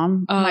 My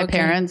mom, my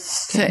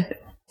parents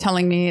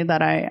telling me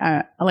that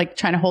I like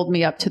trying to hold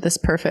me up to this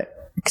perfect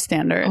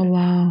standard. Oh,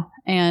 wow.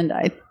 And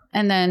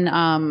then,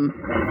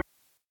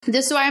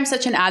 this is why I'm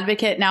such an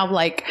advocate now,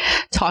 like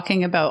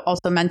talking about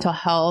also mental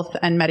health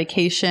and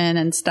medication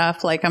and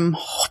stuff. Like I'm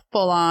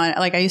full on,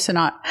 like I used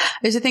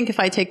to think if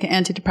I take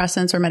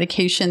antidepressants or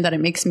medication that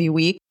it makes me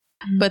weak.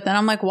 But then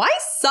I'm like, why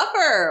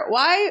suffer?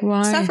 Why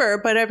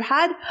suffer? But I've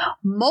had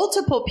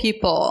multiple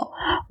people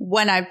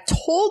when I've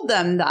told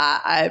them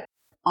that I'm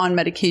on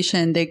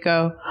medication, they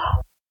go,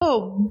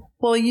 oh,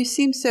 well, you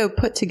seem so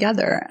put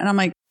together. And I'm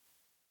like,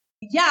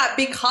 yeah,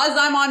 because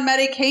I'm on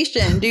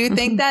medication. Do you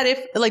think that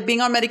if like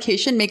being on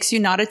medication makes you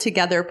not a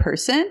together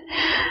person?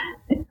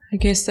 I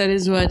guess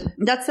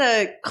that's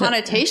a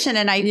connotation.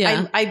 And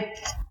I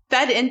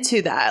fed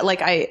into that.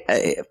 Like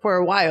I for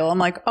a while, I'm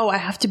like, oh, I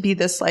have to be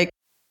this like,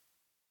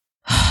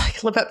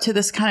 live up to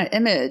this kind of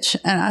image.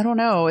 And I don't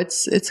know.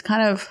 It's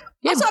kind of,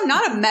 also I'm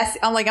not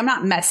I'm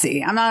not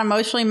messy. I'm not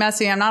emotionally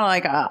messy. I'm not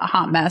like a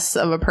hot mess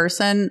of a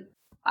person.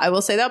 I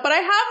will say that, but I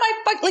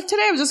have like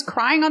today I was just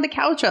crying on the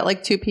couch at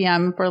like 2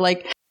 p.m. for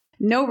like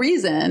no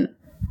reason.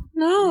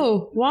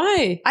 No,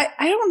 why? I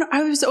don't know.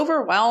 I was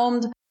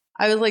overwhelmed.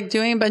 I was like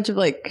doing a bunch of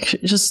like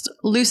just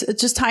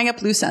tying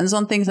up loose ends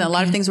on things. And a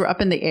lot of things were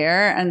up in the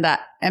air, and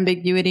that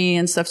ambiguity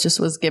and stuff just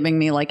was giving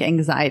me like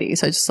anxiety.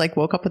 So I just like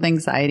woke up with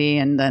anxiety,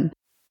 and then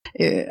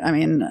it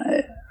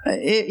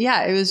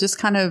was just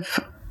kind of,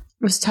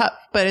 it was tough,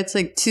 but it's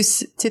like to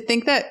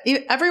think that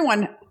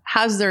everyone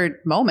has their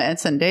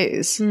moments and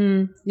days.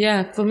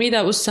 Yeah. For me,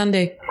 that was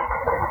Sunday.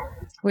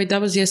 Wait,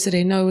 that was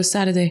yesterday. No, it was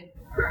Saturday.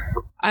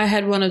 I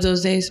had one of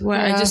those days where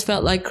I just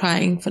felt like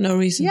crying for no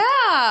reason.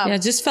 Yeah. Yeah. I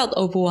just felt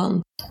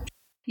overwhelmed.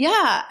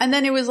 Yeah. And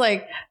then it was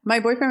like, my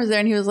boyfriend was there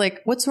and he was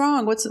like, what's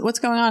wrong? What's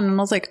going on? And I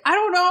was like, I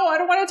don't know. I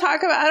don't want to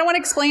talk about it. I don't want to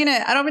explain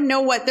it. I don't even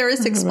know what there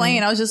is to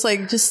explain. Right. I was just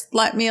like, just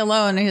let me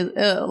alone.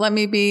 And let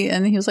me be.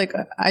 And he was like,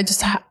 I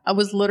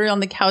was literally on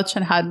the couch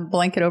and had a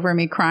blanket over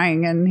me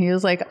crying. And he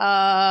was like,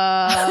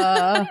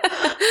 I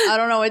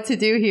don't know what to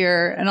do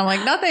here. And I'm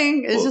like,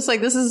 nothing. It's just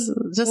like, this is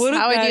just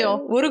how I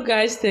deal. What do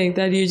guys think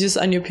that you're just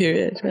on your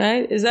period,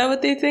 right? Is that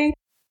what they think?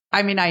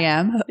 I mean, I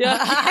am. Yeah.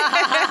 And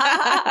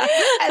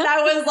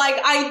I was like,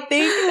 I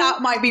think that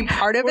might be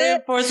part of it.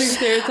 Reinforcing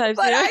stereotypes.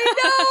 But I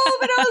know,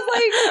 but I was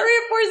like,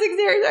 reinforcing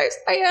stereotypes.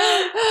 I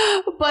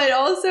am. But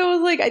also I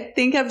was like, I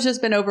think I've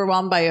just been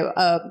overwhelmed by,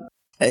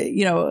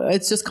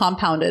 it's just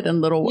compounded in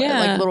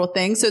little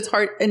things. So it's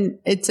hard. And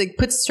it's like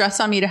puts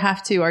stress on me to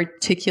have to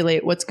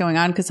articulate what's going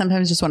on. Cause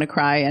sometimes I just want to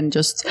cry and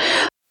just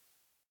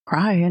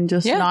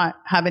not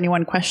have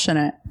anyone question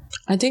it.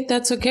 I think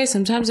that's okay.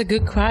 Sometimes a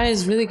good cry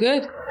is really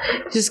good.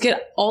 Just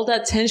get all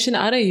that tension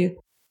out of you.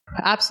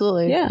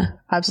 Absolutely. Yeah.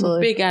 Absolutely.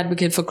 I'm a big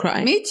advocate for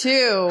crying. Me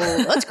too.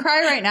 Let's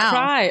cry right now.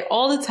 Cry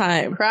all the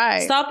time. Cry.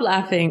 Stop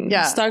laughing.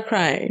 Yeah. Start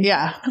crying.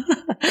 Yeah.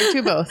 I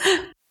do both.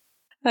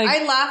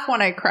 I laugh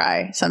when I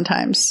cry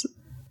sometimes.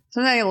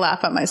 Sometimes I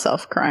laugh at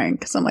myself crying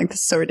because I'm like, this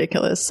is so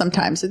ridiculous.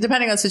 Sometimes,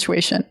 depending on the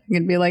situation, you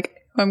can be like,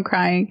 oh, I'm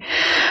crying.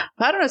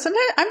 But I don't know.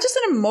 Sometimes I'm just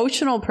an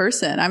emotional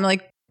person. I'm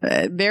like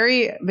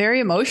very, very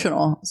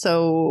emotional.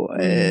 So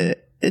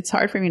it's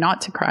hard for me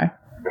not to cry.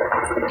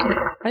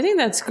 I think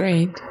that's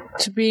great.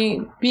 To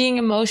being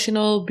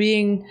emotional,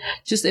 being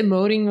just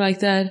emoting like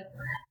that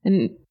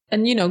and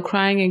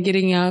crying and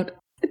getting out.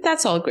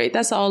 That's all great.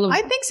 That's all.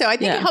 I think so. I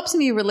think it helps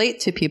me relate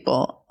to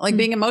people. Like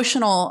being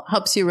emotional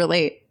helps you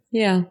relate.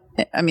 Yeah.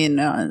 I mean,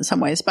 in some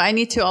ways, but I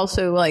need to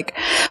also like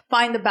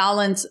find the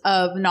balance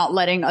of not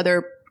letting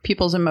other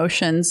people's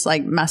emotions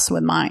like mess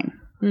with mine.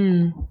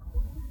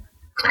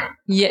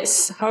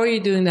 Yes. How are you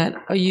doing that?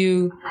 Are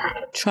you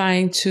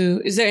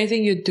is there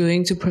anything you're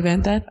doing to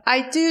prevent that?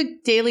 I do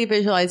daily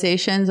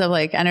visualizations of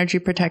like energy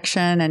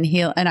protection and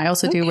heal. And I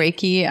also do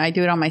Reiki. I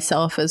do it on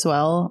myself as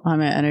well.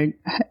 I'm a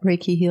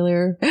Reiki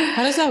healer.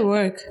 How does that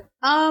work?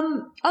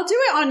 I'll do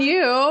it on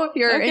you if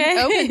you're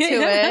open to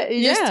it.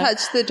 You just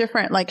touch the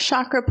different like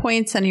chakra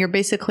points, and you're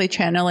basically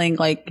channeling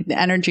like the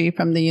energy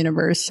from the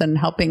universe and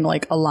helping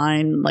like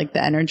align like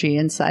the energy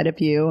inside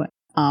of you.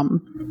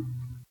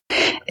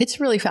 It's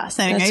really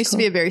fascinating. I used to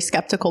be a very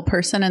skeptical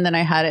person, and then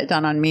I had it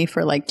done on me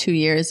for like 2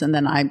 years, and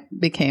then I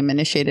became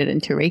initiated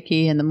into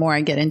Reiki. And the more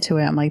I get into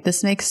it, I'm like,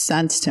 this makes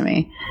sense to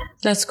me.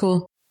 That's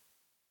cool.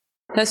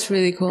 That's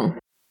really cool.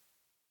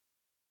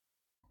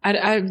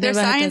 There's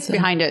science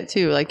behind it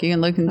too. Like you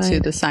can look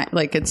into the science.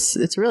 Like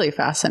it's really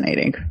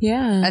fascinating.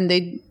 Yeah. And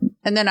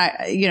then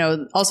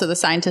I, also the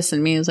scientist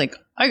in me is like,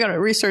 I got to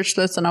research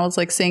this. And I was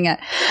like seeing it,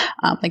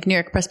 like New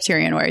York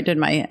Presbyterian, where I did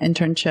my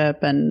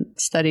internship and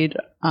studied,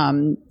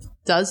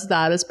 does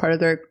that as part of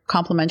their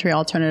complementary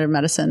alternative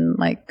medicine,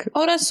 like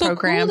that's so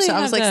program. Cool so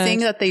I was like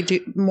seeing that they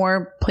do,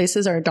 more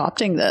places are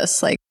adopting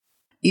this, like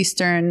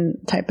Eastern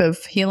type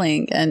of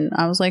healing. And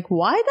I was like,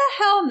 why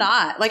the hell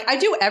not? Like I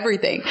do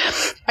everything.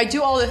 I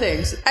do all the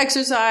things,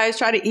 exercise,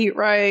 try to eat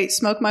right,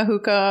 smoke my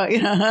hookah.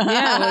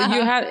 Yeah.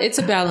 Well, it's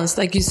a balance.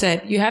 Like you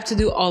said, you have to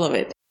do all of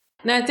it.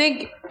 And I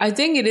think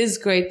it is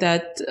great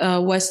that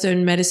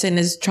Western medicine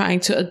is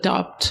trying to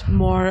adopt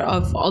more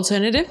of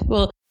alternative.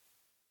 Well,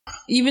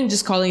 even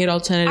just calling it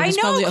alternative is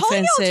probably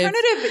offensive.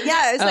 Alternative,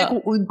 yeah, it's like,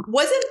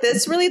 wasn't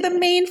this really the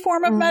main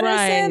form of medicine?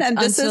 Right, and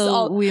this until is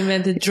all we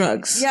invented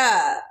drugs.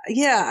 Yeah.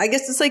 I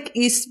guess it's like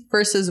East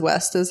versus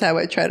West is how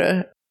I try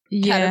to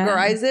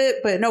categorize it.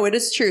 But no, it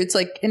is true. It's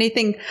like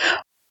anything.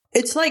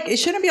 It's like it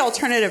shouldn't be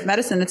alternative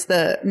medicine. It's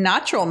the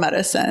natural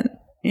medicine.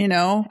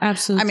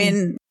 Absolutely. I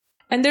mean.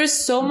 And there's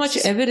so much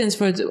evidence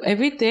for it.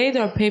 Every day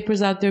there are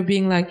papers out there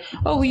being like,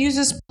 oh, we use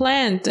this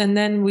plant and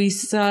then we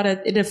saw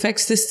that it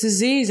affects this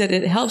disease, that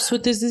it helps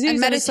with this disease. And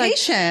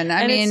meditation.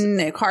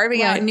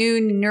 Carving out new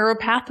neural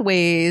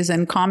pathways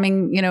and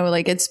calming,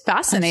 like it's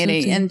fascinating.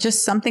 Absolutely. And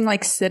just something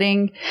like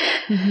sitting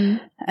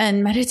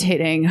and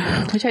meditating,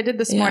 which I did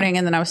this morning.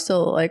 And then I was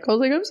still like,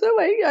 I'm so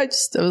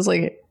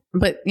like,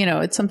 but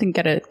it's something you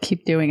got to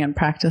keep doing and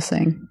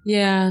practicing.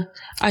 Yeah.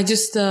 I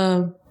just,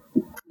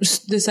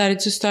 decided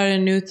to start a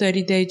new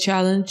 30-day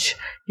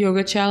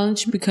yoga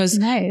challenge, because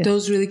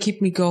those really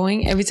keep me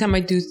going. Every time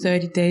I do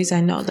 30 days,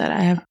 I know that I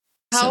have.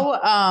 How,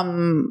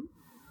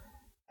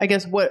 I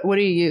guess, what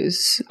do you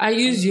use? I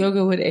use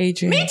yoga with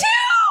Adrian. Me too!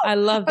 I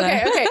love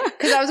that. Okay.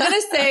 Because I was going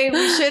to say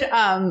we should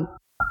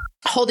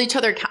hold each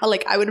other.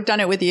 Like I would have done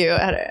it with you.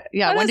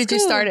 When did you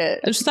start it?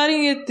 I'm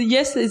starting it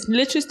yesterday. It's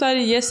literally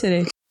started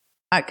yesterday.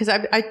 Because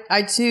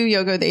I do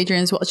yoga with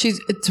Adrian as well.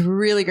 It's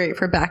really great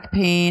for back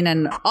pain,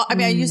 and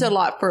I use it a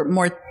lot for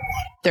more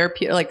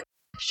therapy, like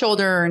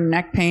shoulder and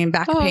neck pain,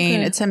 back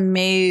pain. Okay. It's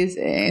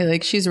amazing.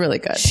 Like she's really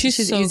good.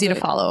 She's so easy to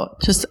follow.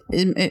 Just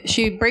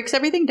she breaks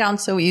everything down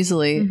so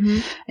easily.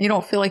 And you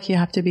don't feel like you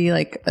have to be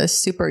like a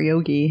super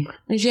yogi.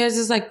 And she has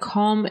this like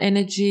calm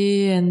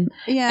energy, and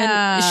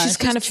she's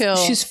kind of chill.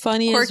 She's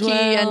funny, quirky, as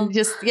well. And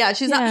just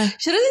she's not.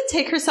 She doesn't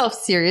take herself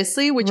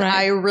seriously, which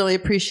I really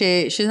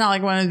appreciate. She's not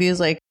like one of these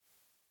like.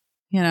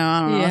 I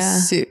don't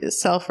know,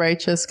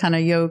 self-righteous kind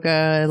of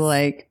yoga,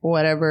 like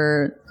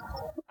whatever.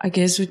 I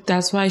guess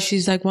that's why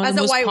she's like one of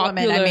the most popular. As a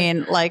white woman, I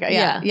mean, like,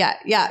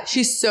 yeah.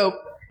 She's so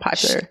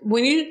popular.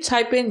 When you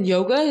type in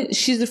yoga,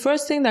 she's the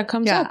first thing that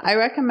comes up. I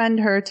recommend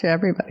her to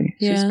everybody.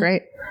 She's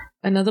great.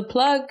 Another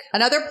plug.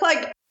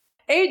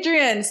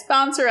 Adrian,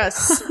 sponsor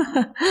us.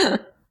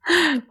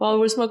 While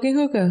we're smoking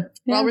hookah.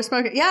 While we're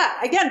smoking.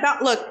 Yeah. Again,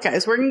 look,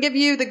 guys, we're going to give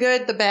you the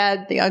good, the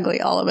bad, the ugly,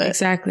 all of it.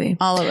 Exactly.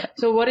 All of it.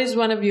 So what is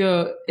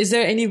is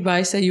there any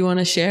vice that you want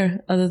to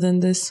share other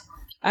than this?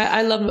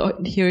 I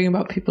love hearing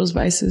about people's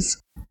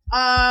vices.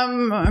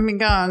 I mean,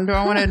 God, do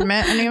I want to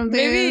admit any of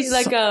these? Maybe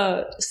like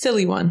a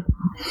silly one.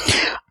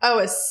 Oh,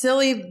 a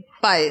silly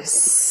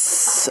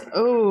vice.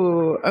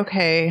 Oh,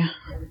 okay.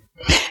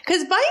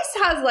 Because vice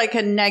has like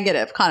a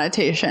negative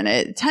connotation.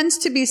 It tends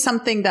to be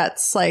something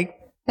that's like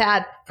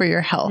bad for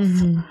your health,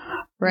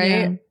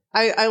 right?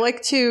 Yeah. I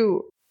like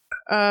to,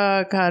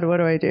 God, what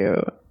do I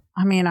do?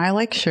 I mean, I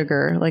like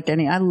sugar,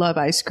 I love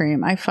ice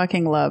cream. I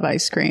fucking love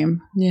ice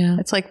cream. Yeah.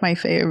 It's like my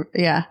favorite.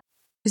 Yeah.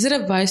 Is it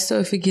a vice though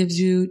if it gives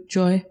you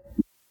joy?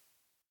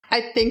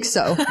 I think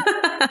so.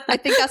 I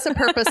think that's the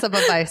purpose of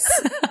a vice.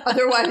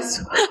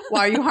 Otherwise,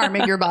 why are you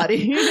harming your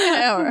body?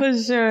 For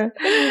sure.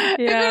 Yeah. If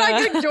you're not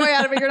getting joy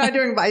out of it, you're not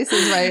doing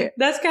vices right.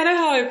 That's kind of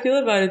how I feel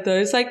about it, though.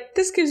 It's like,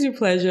 this gives you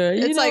pleasure.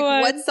 It's like,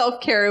 what's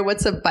self-care?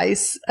 What's a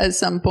vice at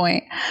some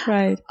point?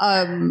 Right.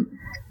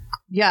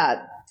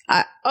 Yeah.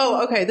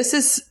 Okay. This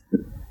is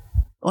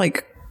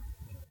like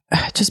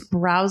just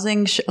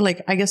browsing,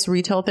 I guess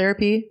retail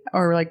therapy,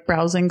 or like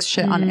browsing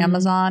shit on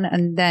Amazon,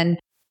 and then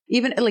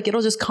even like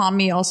it'll just calm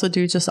me. Also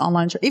do just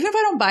online, even if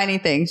I don't buy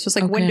anything, it's just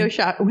like window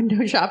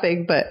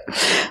shopping, but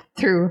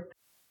through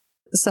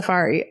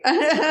Safari.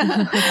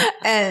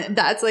 And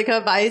that's like a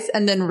vice.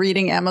 And then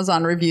reading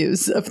Amazon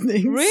reviews of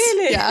things.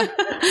 Really?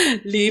 Yeah.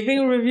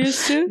 Leaving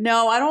reviews too?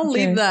 No, I don't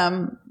leave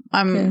them.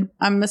 I'm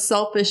a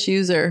selfish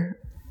user.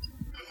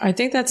 I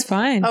think that's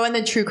fine. Oh, and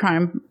then true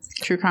crime.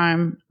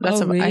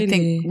 That's really? I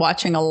think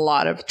watching a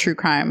lot of true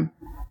crime.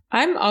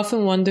 I'm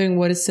often wondering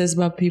what it says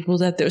about people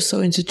that they're so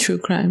into true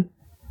crime.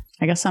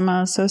 I guess I'm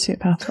a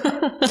sociopath.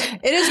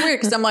 It is weird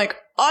because I'm like,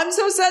 I'm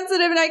so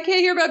sensitive and I can't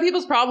hear about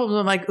people's problems.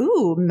 I'm like,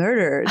 ooh,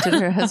 murder. Did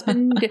her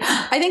husband?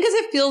 I think because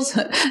it feels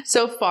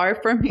so far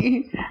from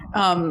me.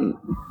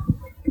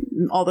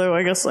 Although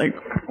I guess like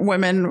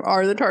women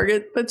are the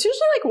target, but it's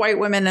usually like white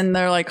women and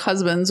their like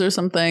husbands or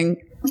something.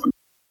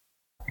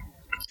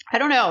 I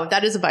don't know.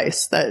 That is a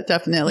vice. That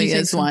definitely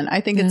is one. I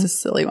think it's a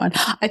silly one.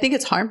 I think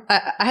it's harm.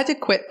 I had to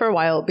quit for a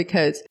while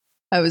because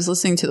I was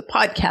listening to the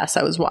podcast.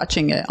 I was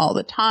watching it all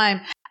the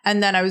time.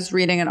 And then I was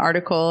reading an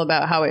article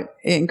about how it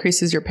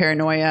increases your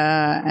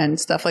paranoia and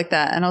stuff like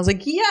that. And I was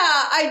like, yeah,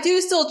 I do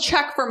still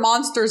check for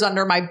monsters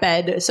under my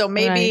bed. So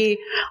maybe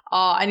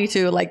I need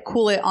to like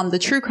cool it on the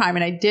true crime.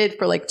 And I did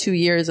for like 2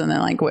 years and then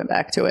like went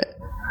back to it.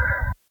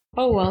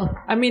 Oh, well,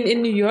 I mean,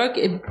 in New York,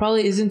 it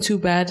probably isn't too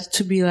bad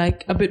to be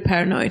like a bit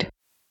paranoid.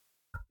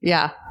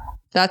 Yeah,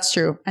 that's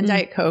true. And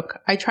Diet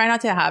Coke. I try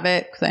not to have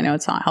it because I know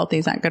it's not healthy.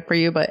 It's not good for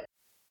you, but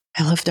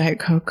I love Diet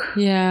Coke.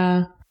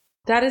 Yeah.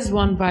 That is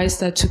one vice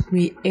that took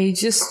me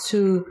ages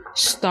to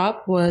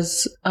stop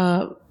was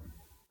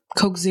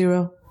Coke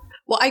Zero.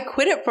 Well, I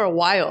quit it for a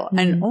while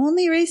and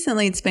only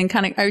recently it's been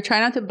kind of, I try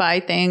not to buy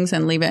things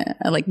and leave it,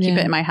 like keep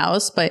it in my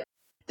house. But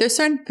there's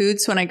certain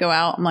foods when I go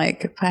out, I'm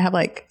like, if I have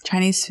like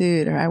Chinese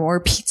food or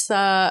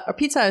pizza,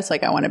 it's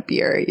like I want a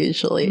beer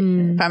usually.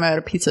 If I'm at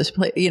a pizza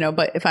place, you know,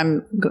 but if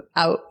I'm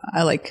out,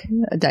 I like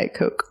a Diet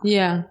Coke.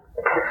 Yeah.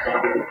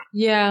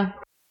 Yeah.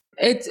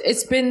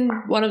 It's been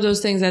one of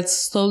those things that's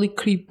slowly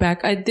creeped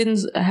back. I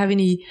didn't have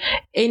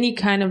any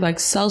kind of like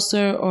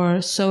seltzer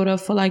or soda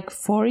for like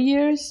 4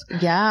 years.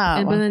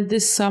 Yeah. But then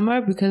this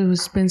summer, because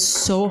it's been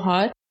so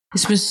hot,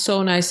 it's been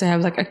so nice to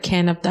have like a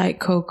can of Diet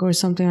Coke or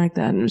something like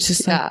that. And it's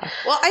just like,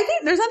 well, I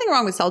think there's nothing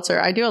wrong with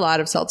seltzer. I do a lot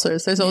of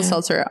seltzers. There's always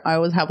seltzer. I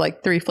always have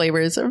like 3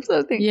 flavors or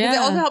something. Yeah. It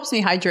also helps me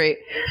hydrate.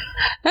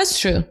 That's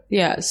true.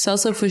 Yeah.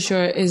 Seltzer for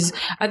sure is,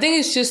 I think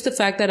it's just the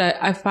fact that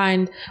I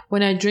find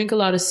when I drink a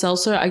lot of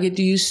seltzer, I get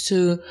used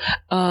to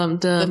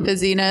the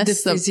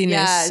fizziness. The fizziness.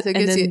 Yeah,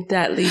 and then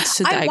that leads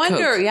to Diet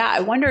Coke.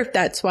 I wonder if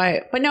that's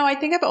why. But no, I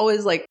think I've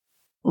always like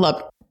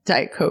loved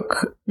Diet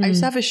Coke. I used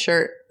to have a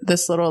shirt,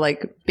 this little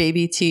like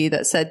baby tee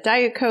that said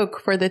Diet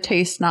Coke for the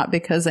taste, not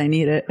because I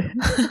need it.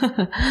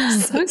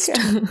 So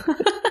cute.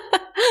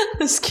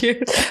 That's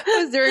cute.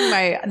 It was during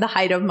the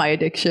height of my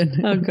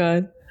addiction. Oh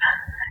God.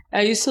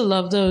 I used to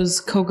love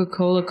those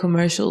Coca-Cola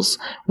commercials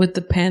with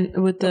the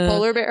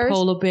polar bears.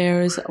 Polar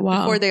bears.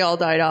 Wow. Before they all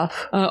died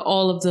off.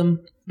 All of them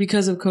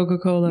because of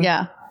Coca-Cola.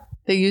 Yeah.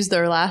 They used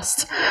their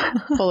last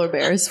polar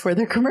bears for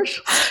their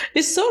commercials.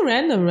 It's so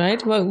random,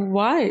 right?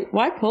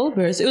 Why polar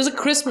bears? It was a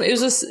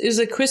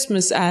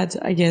Christmas ad,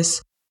 I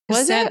guess.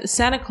 Was it?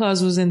 Santa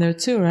Claus was in there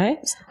too, right?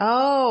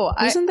 Oh,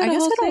 I guess I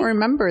don't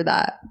remember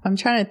that. I'm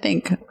trying to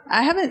think.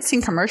 I haven't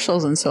seen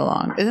commercials in so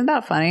long. Isn't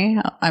that funny?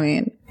 I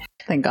mean,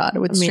 thank God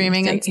with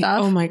streaming and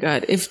stuff. Oh my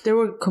God! If there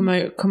were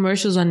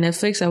commercials on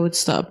Netflix, I would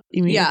stop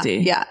immediately.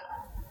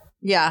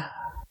 Yeah.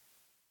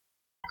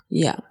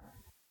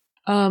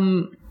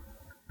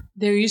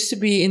 There used to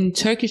be in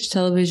Turkish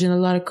television a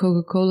lot of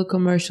Coca-Cola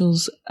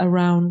commercials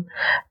around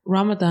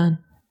Ramadan.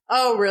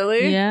 Oh,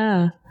 really?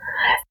 Yeah.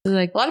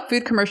 Like a lot of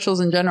food commercials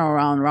in general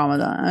around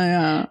Ramadan.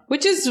 Yeah.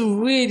 Which is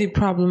really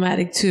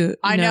problematic too.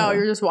 I know.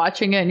 You're just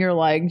watching it and you're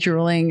like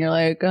drooling. You're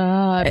like,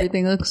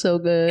 everything looks so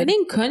good. And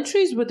in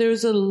countries where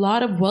there's a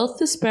lot of wealth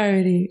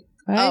disparity.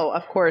 Right? Oh,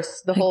 of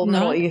course. The whole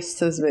Middle East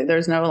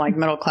there's no like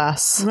middle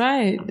class.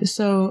 Right.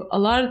 So a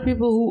lot of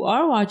people who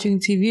are watching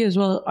TV as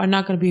well are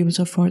not going to be able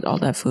to afford all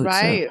that food.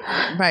 Right.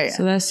 Right.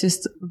 So that's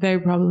just very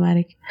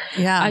problematic.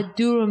 Yeah. I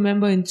do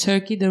remember in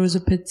Turkey, there was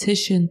a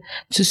petition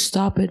to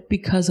stop it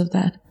because of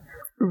that.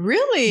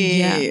 Really?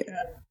 Yeah.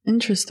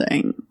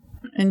 Interesting.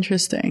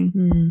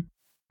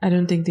 I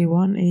don't think they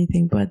want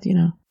anything, but you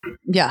know.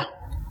 Yeah.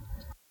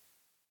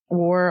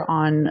 War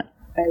on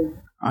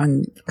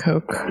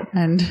Coke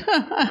and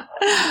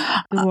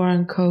the war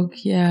on Coke.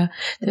 Yeah.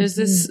 There's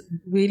this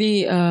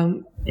really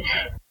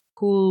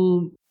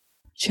cool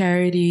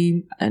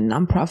charity and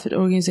nonprofit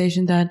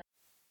organization that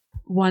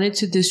wanted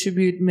to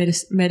distribute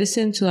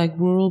medicine to like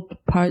rural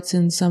parts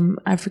in some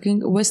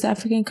West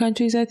African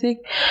countries, I think.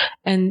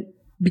 And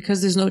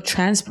because there's no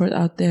transport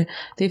out there,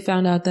 they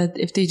found out that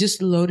if they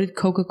just loaded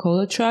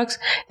Coca-Cola trucks,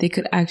 they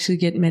could actually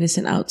get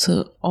medicine out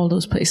to all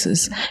those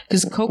places.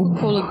 Because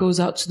Coca-Cola goes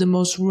out to the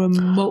most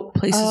remote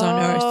places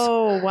on Earth.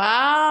 Oh,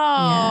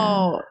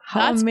 wow. Yeah.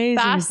 How amazing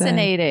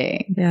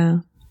fascinating. Is that? Yeah.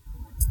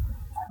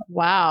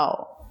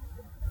 Wow.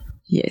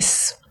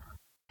 Yes.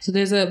 So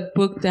there's a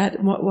book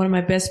that one of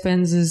my best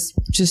friends is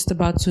just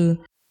about to,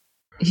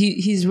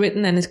 he's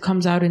written and it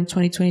comes out in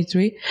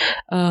 2023.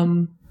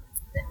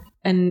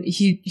 And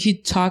he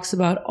talks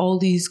about all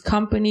these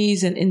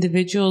companies and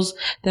individuals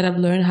that have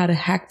learned how to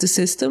hack the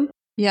system.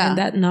 Yeah. And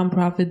that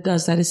nonprofit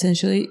does that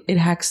essentially. It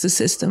hacks the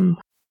system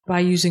by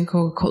using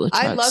Coca-Cola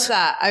trucks. I love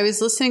that. I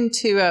was listening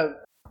to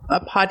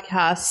a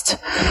podcast.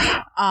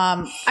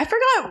 I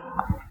forgot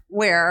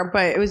where,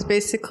 but it was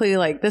basically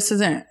like, this is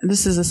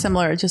a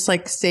similar, just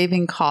like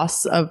saving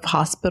costs of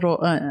hospital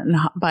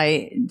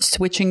by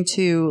switching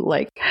to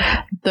like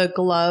the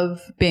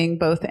glove being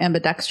both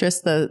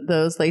ambidextrous,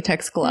 those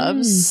latex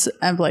gloves,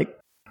 of like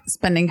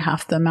spending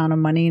half the amount of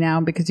money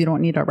now because you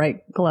don't need a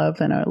right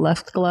glove and a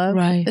left glove.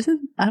 Right.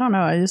 I don't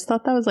know. I just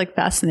thought that was like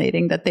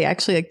fascinating that they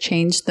actually like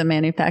changed the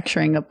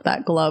manufacturing of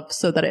that glove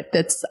so that it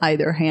fits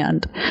either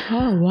hand.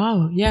 Oh,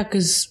 wow. Yeah,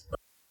 because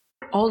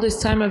all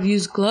this time I've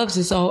used gloves,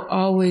 it's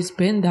always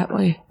been that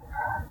way.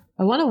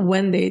 I wonder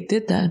when they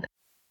did that.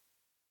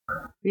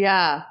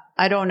 Yeah,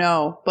 I don't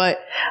know. But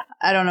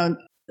I don't know.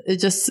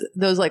 It just,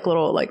 those like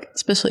little, like,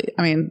 especially,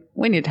 I mean,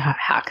 we need to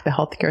hack the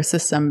healthcare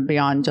system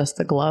beyond just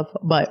the glove.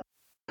 But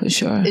for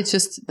sure, it's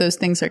just, those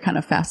things are kind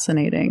of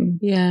fascinating.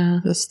 Yeah.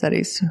 Those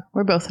studies.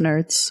 We're both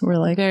nerds. We're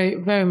like. Very,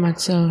 very much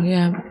so.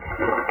 Yeah.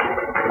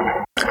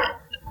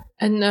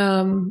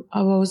 And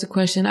what was the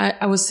question?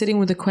 I was sitting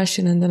with a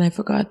question and then I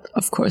forgot.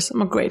 Of course,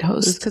 I'm a great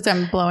host. It's because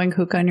I'm blowing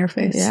hookah in your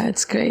face. Yeah,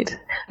 it's great.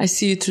 I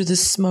see you through the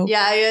smoke.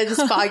 Yeah, it's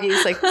foggy.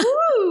 It's like,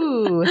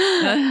 woo!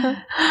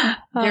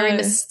 Very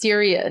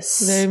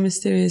mysterious. Very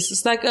mysterious.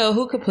 It's like a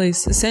hookah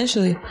place,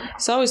 essentially.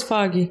 It's always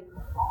foggy.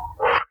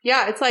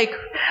 Yeah, it's like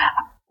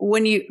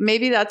when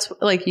maybe that's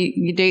like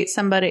you date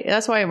somebody.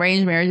 That's why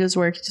arranged marriages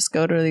work. You just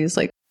go to these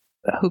like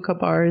hookah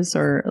bars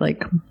or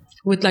like...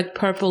 with like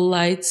purple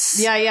lights.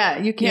 Yeah.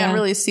 You can't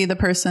really see the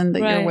person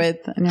that you're with.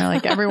 And you're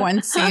like,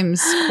 everyone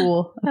seems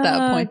cool at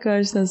that point. Oh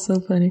gosh, that's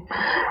so funny.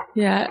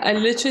 Yeah. I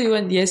literally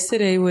went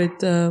yesterday with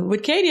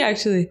Katie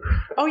actually.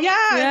 Oh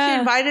yeah. She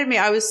invited me.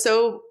 I was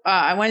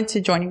I wanted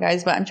to join you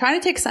guys, but I'm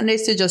trying to take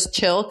Sundays to just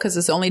chill because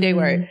it's the only day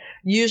where I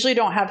usually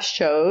don't have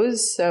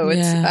shows. So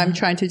I'm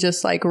trying to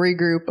just like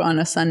regroup on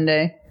a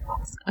Sunday.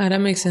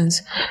 That makes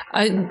sense.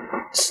 I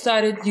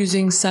started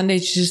using Sunday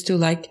to just do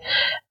like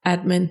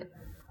admin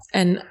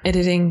and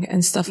editing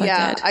and stuff like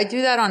that. Yeah, I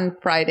do that on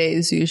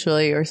Fridays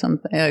usually or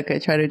something. Like I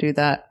try to do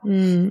that.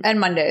 And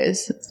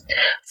Mondays.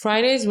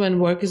 Fridays when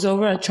work is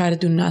over, I try to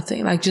do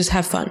nothing. Like just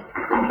have fun.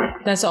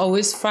 That's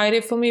always Friday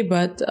for me,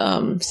 but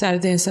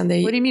Saturday and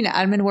Sunday. What do you mean?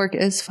 Admin work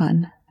is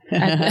fun.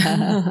 I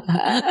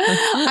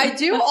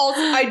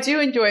do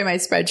enjoy my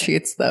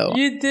spreadsheets though.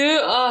 You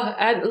do?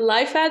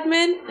 Life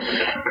admin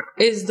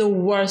is the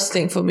worst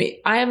thing for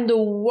me. I am the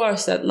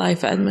worst at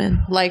life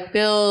admin. Like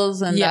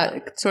bills and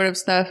that sort of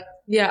stuff.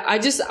 Yeah,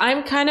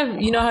 I'm kind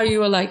of, you know how you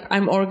were like,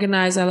 I'm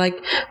organized. I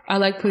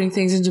like putting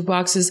things into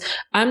boxes.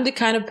 I'm the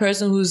kind of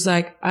person who's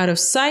like out of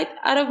sight,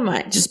 out of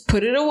mind. Just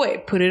put it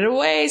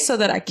away so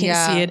that I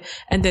can't see it.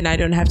 And then I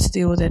don't have to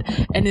deal with it.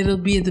 And it'll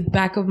be at the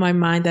back of my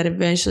mind that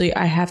eventually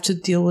I have to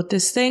deal with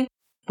this thing,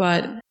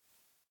 but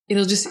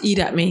it'll just eat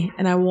at me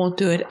and I won't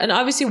do it. And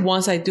obviously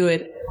once I do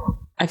it,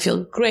 I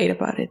feel great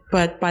about it.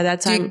 But by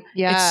that time,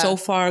 it's so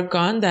far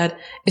gone that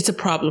it's a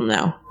problem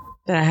now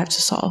that I have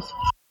to solve.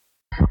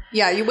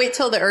 Yeah, you wait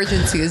till the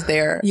urgency is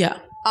there. Yeah.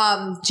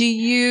 Do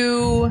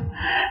you...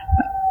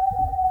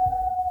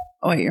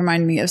 Oh, wait, you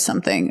remind me of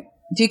something.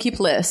 Do you keep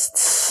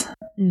lists?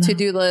 No.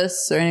 To-do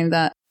lists or any of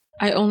that?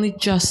 I only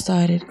just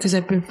started because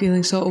I've been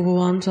feeling so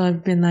overwhelmed. So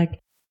I've been like,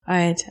 all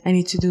right, I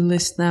need to do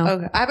lists now.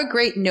 Okay. I have a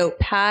great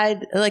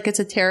notepad. Like it's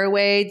a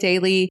tearaway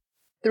daily...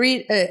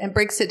 and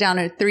breaks it down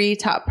into 3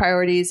 top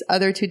priorities,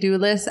 other to-do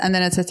lists, and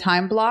then it's a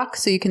time block.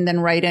 So you can then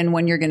write in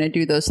when you're going to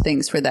do those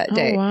things for that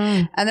day.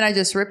 Wow. And then I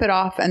just rip it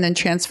off and then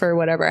transfer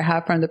whatever I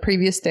have from the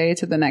previous day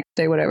to the next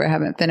day, whatever I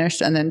haven't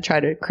finished, and then try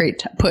to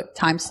put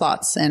time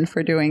slots in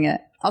for doing it.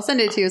 I'll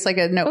send it to you. It's like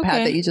a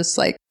notepad that you just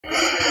like...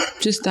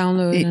 Just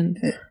download and...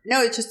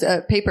 No, it's just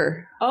a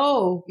paper.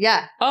 Oh.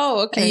 Yeah.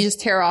 Oh, okay. And you just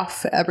tear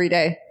off every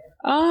day.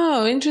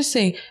 Oh,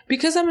 interesting.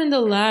 Because I'm in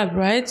the lab,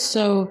 right?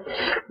 So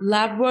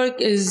lab work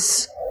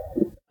is,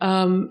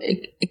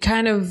 it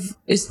kind of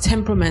is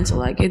temperamental.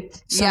 Like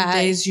some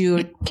days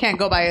you can't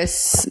go by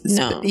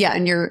no. Yeah.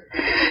 And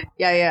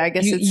I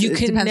guess you it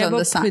can depends never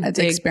on the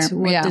predict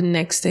what the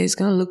next day is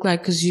going to look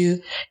like because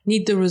you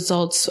need the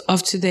results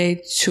of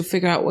today to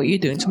figure out what you're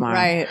doing tomorrow.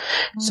 Right.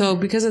 So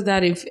because of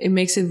that, it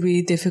makes it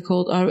really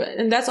difficult.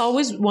 And that's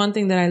always one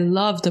thing that I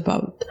loved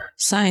about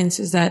science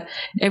is that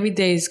every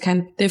day is kind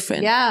of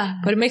different. Yeah.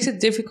 But it makes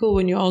it difficult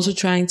when you're also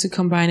trying to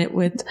combine it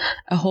with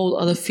a whole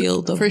other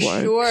field of work.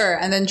 For sure.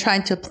 And then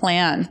trying to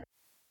plan.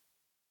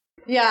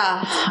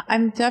 Yeah,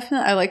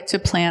 I like to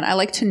plan. I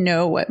like to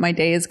know what my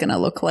day is going to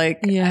look like.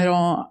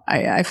 Yeah.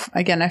 I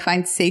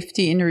find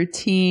safety in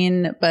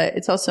routine, but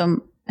it's also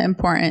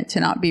important to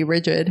not be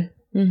rigid.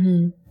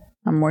 Mm-hmm.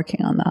 I'm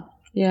working on that.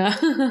 Yeah.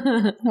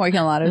 I'm working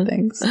on a lot of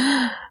things.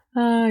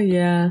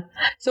 Yeah.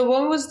 So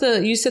when was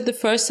you said the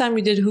first time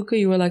you did hookah,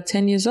 you were like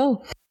 10 years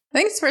old. I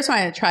think it's the first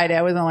time I tried it.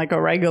 I wasn't like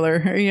a regular,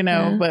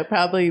 but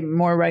probably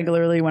more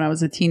regularly when I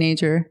was a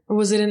teenager.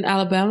 Was it in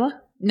Alabama?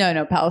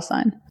 No,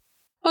 Palestine.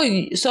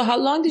 Oh, so how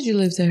long did you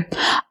live there?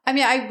 I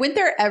mean, I went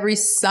there every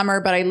summer,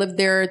 but I lived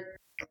there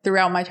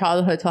throughout my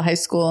childhood till high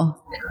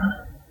school.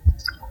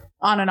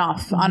 On and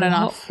off.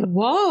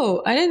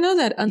 Whoa. I didn't know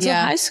that until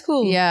high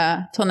school.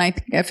 Yeah. Till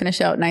ninth. I finished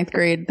out 9th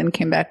grade, then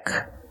came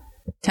back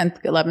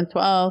 10th, 11th,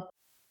 12th.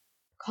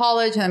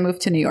 college, and I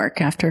moved to New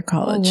York after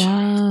college. Oh,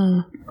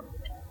 wow.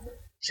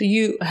 So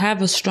you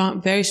have a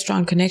very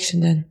strong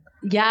connection then.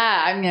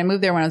 Yeah. I mean, I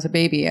moved there when I was a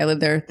baby. I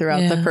lived there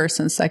throughout the first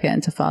and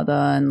second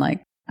Intifada. And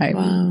like, I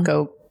would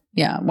go,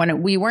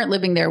 when we weren't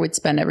living there, we'd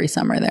spend every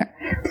summer there.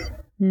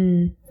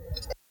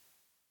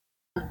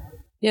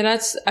 Yeah,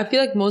 I feel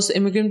like most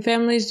immigrant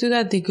families do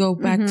that. They go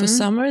back for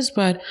summers,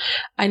 but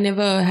I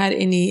never had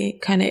any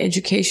kind of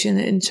education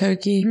in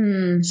Turkey.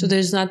 So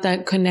there's not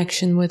that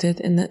connection with it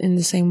in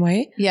the same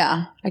way.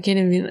 Yeah. I can't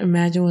even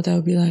imagine what that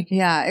would be like.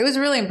 Yeah. It was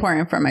really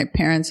important for my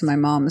parents and my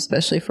mom,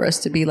 especially for us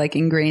to be like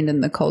ingrained in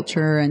the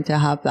culture and to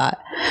have that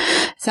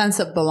sense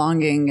of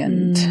belonging.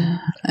 And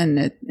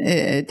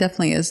it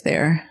definitely is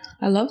there.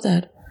 I love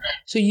that.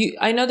 So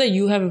I know that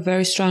you have a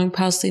very strong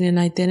Palestinian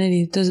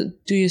identity.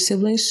 Do your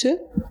siblings too?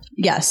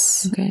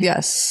 Yes. Okay.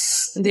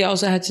 Yes. And they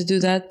also had to do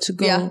that to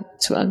go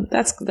to.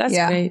 That's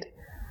great.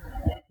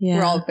 Yeah.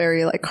 We're all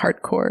very like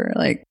hardcore,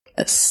 like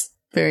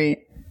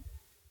very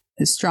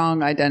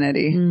strong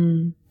identity.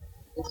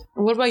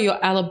 What about your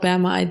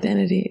Alabama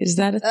identity? Is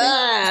that a thing?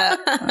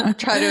 I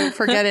try to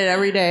forget it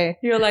every day.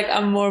 You're like,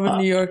 I'm more of a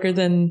New Yorker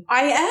than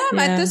I am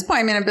at this point.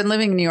 I mean, I've been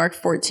living in New York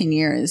 14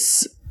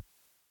 years.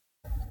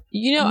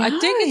 You know, I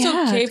think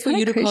it's okay for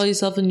you to call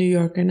yourself a New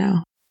Yorker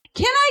now.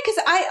 Can I? Because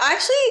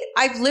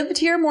I've lived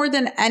here more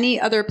than any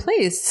other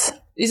place.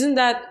 Isn't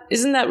that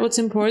what's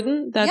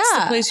important? That's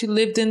the place you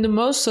lived in the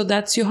most, so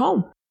that's your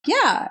home.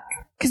 Yeah.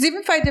 Because even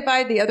if I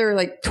divide the other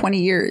like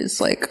 20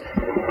 years, like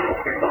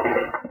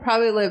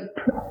probably live,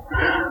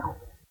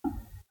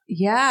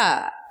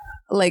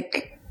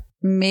 like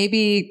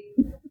maybe,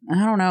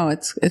 I don't know.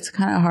 It's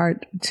kind of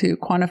hard to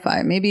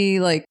quantify. Maybe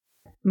like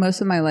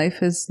most of my life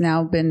has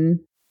now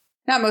been,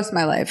 not most of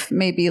my life,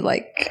 maybe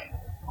like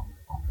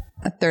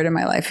a third of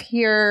my life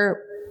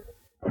here,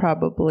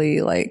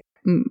 probably like,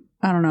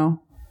 I don't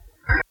know.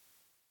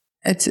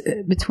 It's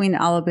between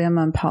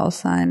Alabama and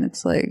Palestine.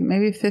 It's like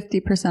maybe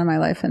 50% of my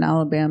life in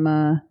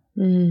Alabama,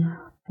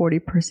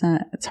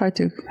 40%. It's hard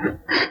to.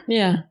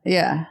 Yeah.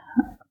 Yeah.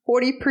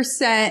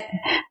 40%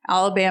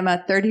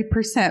 Alabama,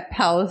 30%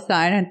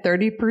 Palestine, and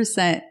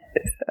 30%,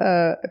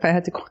 if I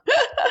had to,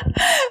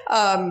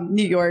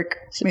 New York,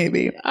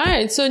 maybe. All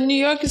right. So New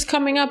York is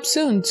coming up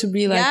soon to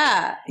be like.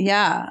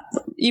 Yeah.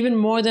 Even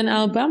more than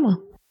Alabama.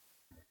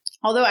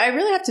 Although I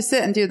really have to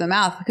sit and do the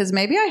math because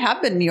maybe I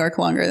have been in New York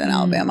longer than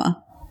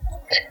Alabama.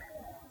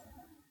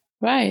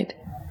 Right.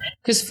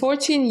 Because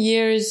 14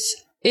 years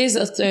is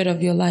a third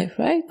of your life,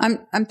 right? I'm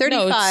 35.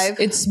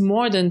 No, it's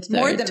more than a third.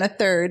 More than a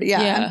third.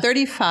 Yeah. I'm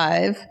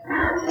 35.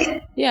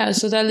 Yeah.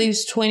 So that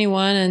leaves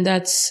 21 and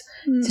that's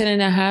 10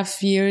 and a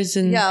half years.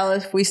 And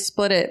if we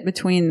split it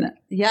between,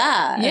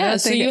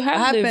 so you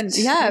have lived.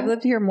 I've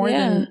lived here more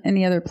than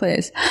any other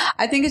place.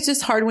 I think it's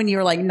just hard when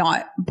you're like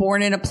not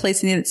born in a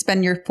place and you didn't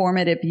spend your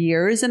formative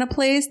years in a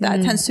place.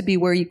 That tends to be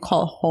where you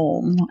call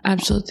home.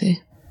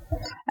 Absolutely.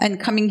 And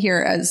coming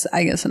here as,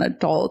 I guess, an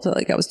adult,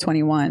 like I was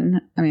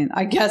 21. I mean,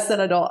 I guess an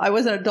adult. I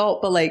was an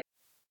adult, but like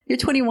you're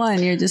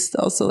 21. You're just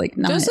also like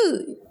not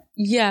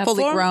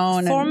fully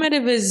grown.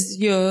 Formative is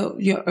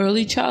your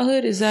early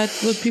childhood. Is that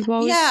what people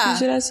always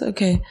use it as?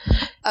 Okay.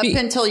 Up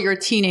until your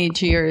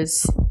teenage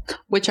years,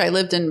 which I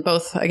lived in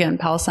both, again,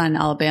 Palestine and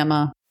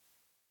Alabama.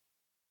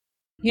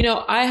 You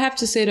know, I have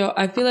to say though,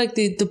 I feel like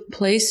the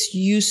place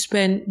you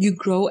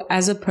grow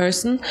as a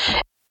person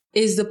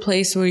is the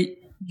place where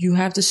you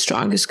have the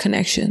strongest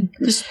connection.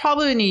 It's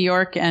probably New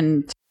York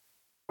and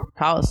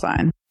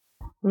Palestine.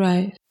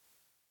 Right.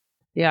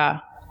 Yeah.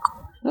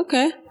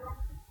 Okay.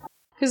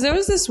 Because there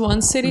was this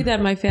one city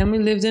that my family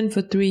lived in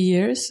for 3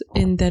 years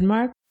in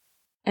Denmark.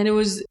 And it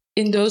was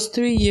in those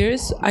 3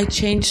 years, I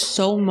changed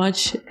so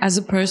much as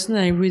a person.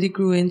 And I really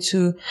grew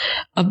into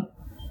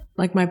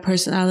my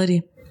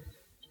personality.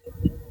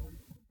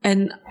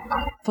 And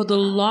for the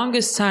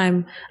longest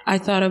time, I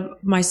thought of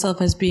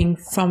myself as being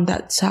from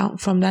that town,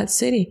 from that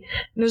city.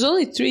 And it was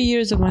only 3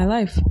 years of my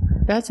life.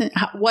 That's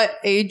what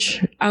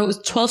age? I was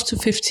 12 to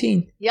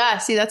 15. Yeah,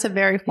 see, that's a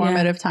very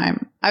formative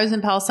time. I was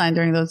in Palestine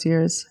during those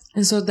years.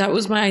 And so that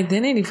was my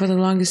identity for the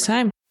longest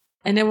time.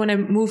 And then when I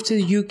moved to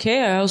the UK,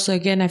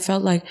 I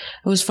felt like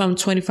I was from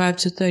 25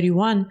 to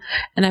 31.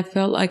 And I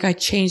felt like I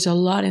changed a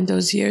lot in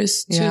those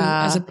years too.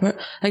 As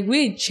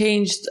we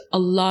changed a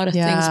lot of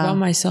things about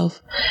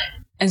myself.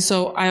 And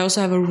so I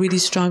also have a really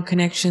strong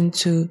connection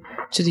to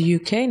the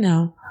UK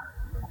now.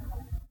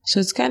 So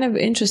it's kind of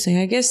interesting.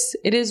 I guess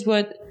it is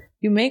what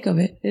you make of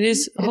it.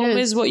 Home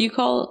is what you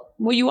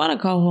want to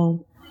call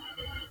home.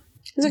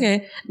 It's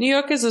okay. New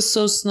Yorkers are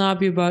so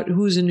snobby about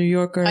who's a New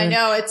Yorker. I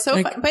know. It's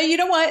so fun. But you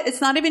know what? It's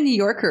not even New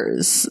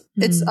Yorkers.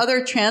 It's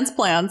other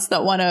transplants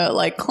that want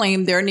to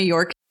claim their New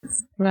York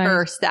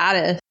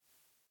status.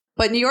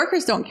 But New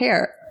Yorkers don't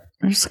care.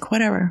 They're just like,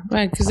 whatever.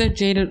 Right. Because they're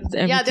jaded.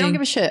 Everything. Yeah. They don't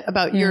give a shit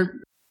about your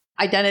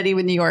identity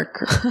with New York.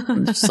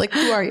 I'm just like,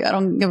 who are you? I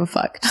don't give a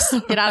fuck.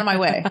 Just get out of my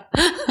way.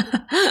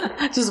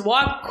 Just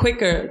walk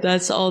quicker.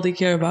 That's all they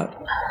care about.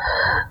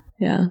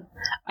 Yeah.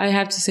 I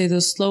have to say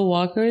those slow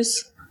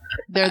walkers.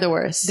 They're the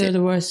worst. They're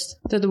the worst.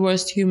 They're the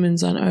worst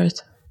humans on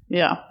earth.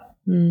 Yeah.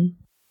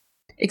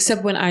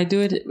 Except when I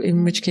do it,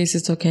 in which case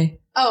it's okay.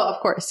 Oh,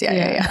 of course.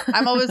 Yeah.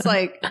 I'm always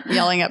like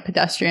yelling at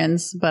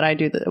pedestrians, but I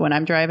do that when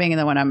I'm driving, and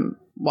then when I'm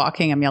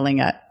walking, I'm yelling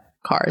at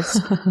cars.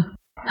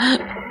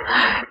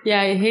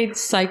 Yeah, I hate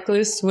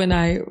cyclists when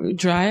I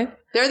drive.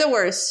 They're the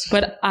worst.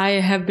 But I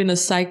have been a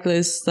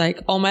cyclist like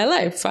all my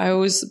life. I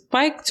always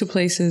bike to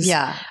places.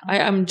 Yeah.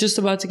 I'm just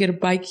about to get a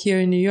bike here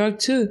in New York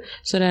too,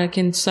 so that I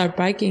can start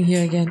biking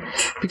here again,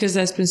 because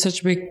that's been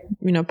such a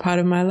big, part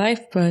of my life.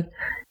 But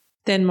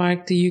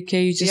Denmark, the UK,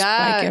 you just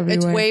bike everywhere.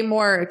 It's way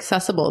more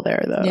accessible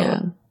there though.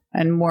 Yeah.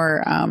 And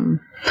more,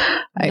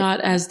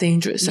 not as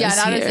dangerous. Yeah, as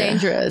not here. as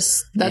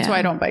dangerous. That's why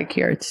I don't bike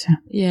here.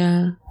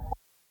 Yeah.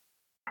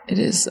 It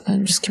is.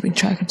 I'm just keeping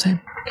track of time.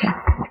 Okay.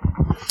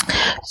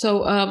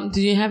 So,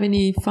 did you have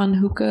any fun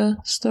hookah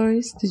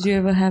stories? Did you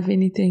ever have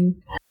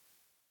anything?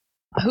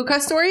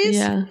 Hookah stories?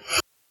 Yeah.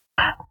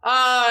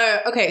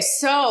 Okay.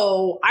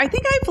 So I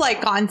think I've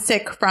like gone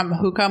sick from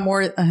hookah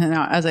more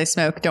as I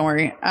smoke. Don't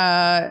worry.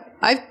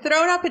 I've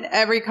thrown up in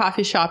every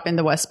coffee shop in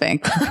the West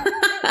Bank.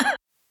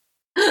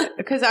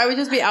 Because I would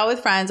just be out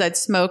with friends. I'd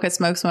smoke,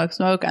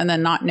 and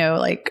then not know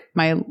like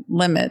my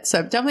limits. So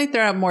I've definitely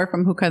thrown up more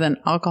from hookah than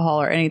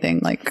alcohol or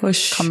anything like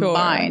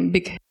combined.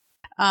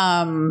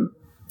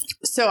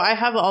 So I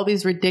have all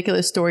these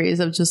ridiculous stories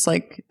of just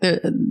like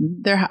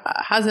there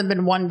hasn't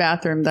been one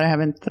bathroom that I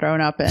haven't thrown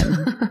up in.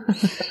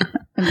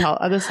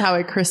 This is how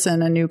I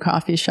christened a new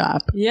coffee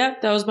shop.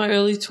 Yep, that was my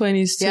early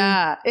 20s too.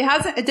 Yeah,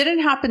 it didn't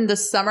happen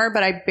this summer,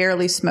 but I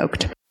barely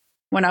smoked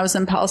when I was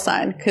in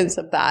Palestine because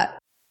of that.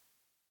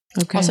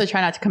 Okay. Also,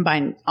 try not to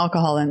combine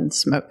alcohol and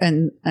smoke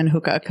and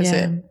hookah because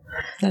it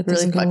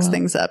really fucks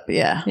things up.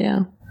 Yeah.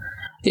 Yeah.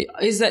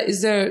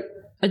 Is there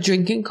a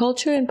drinking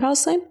culture in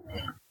Palestine?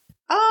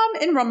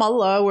 In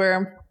Ramallah, where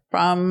I'm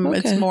from,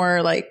 it's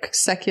more like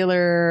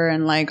secular,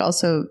 and like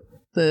also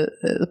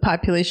the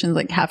population's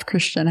like half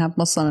Christian, half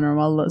Muslim in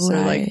Ramallah,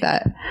 so like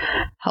that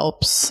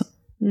helps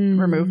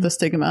remove the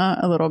stigma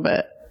a little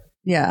bit.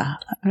 Yeah,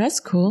 that's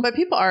cool. But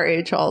people our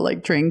age all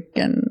like drink,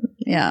 and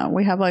yeah,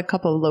 we have like a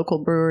couple of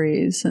local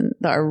breweries and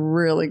that are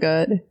really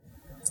good.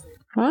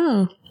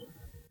 Wow,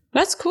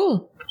 that's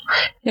cool.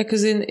 Yeah,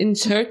 because in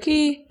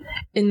Turkey,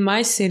 in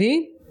my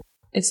city,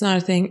 it's not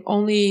a thing.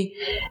 Only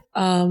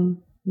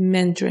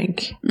men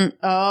drink.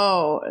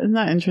 Oh, isn't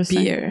that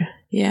interesting? Beer,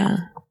 yeah,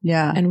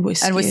 and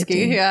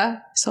whiskey, yeah.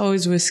 It's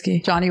always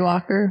whiskey. Johnny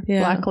Walker,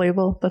 Black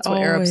Label. That's what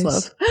Arabs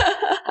love.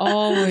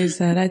 Always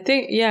that. I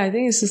think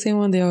it's the same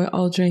one they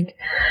all drink.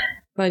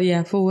 But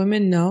yeah, for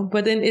women, no.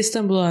 But in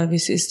Istanbul,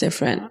 obviously, it's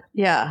different.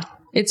 Yeah.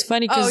 It's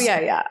funny because... Oh,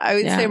 yeah. I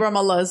would say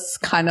Ramallah is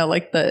kind of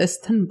like the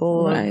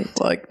Istanbul of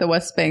like the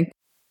West Bank.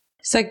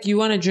 It's like, you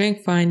want to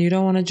drink, fine. You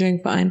don't want to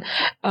drink, fine.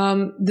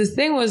 The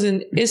thing was,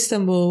 in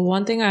Istanbul,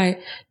 one thing I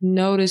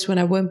noticed when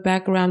I went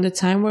back around the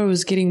time where it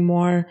was getting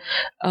more...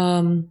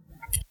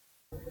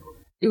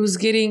 it was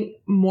getting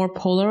more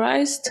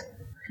polarized.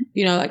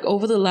 Like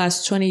over the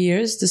last 20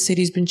 years, the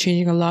city's been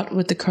changing a lot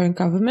with the current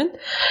government.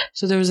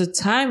 So there was a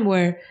time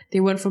where they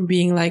went from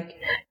being like,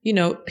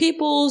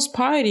 people's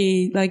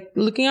party, like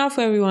looking out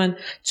for everyone,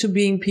 to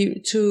being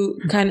to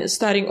kind of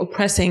starting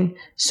oppressing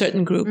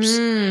certain groups.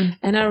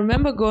 And I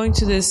remember going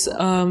to this,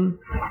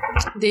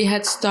 they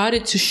had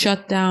started to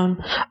shut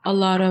down a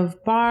lot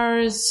of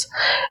bars,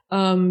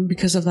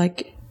 because of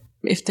like,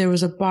 if there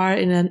was a bar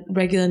in a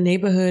regular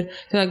neighborhood,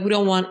 they're like, we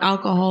don't want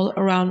alcohol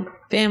around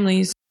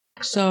families.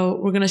 So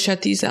we're going to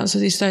shut these down. So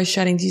they started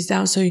shutting these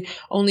down. So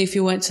only if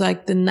you went to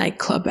like the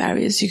nightclub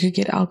areas, you could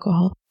get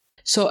alcohol.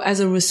 So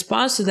as a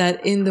response to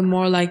that, in the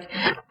more like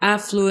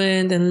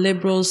affluent and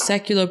liberal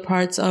secular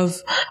parts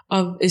of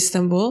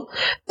Istanbul,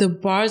 the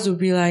bars would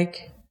be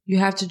like, you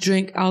have to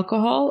drink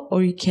alcohol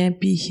or you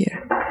can't be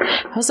here.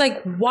 I was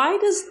like, why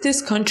does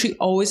this country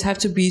always have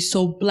to be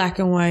so black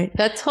and white?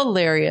 That's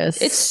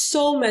hilarious. It's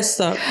so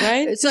messed up,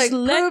 right? It's just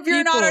like, prove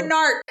you're not a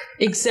narc.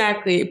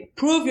 Exactly.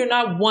 Prove you're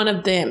not one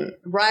of them.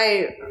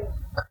 Right.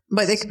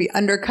 But they could be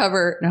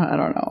undercover. No, I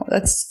don't know.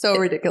 That's so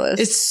ridiculous.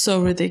 It's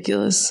so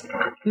ridiculous.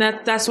 And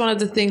that's one of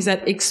the things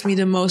that icks me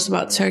the most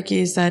about Turkey,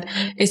 is that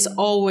it's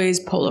always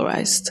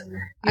polarized.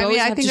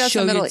 I think that's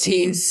the Middle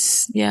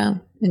East. Yeah.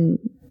 And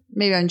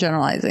maybe I'm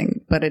generalizing,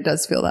 but it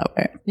does feel that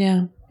way.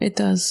 Yeah, it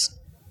does.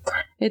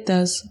 It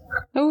does.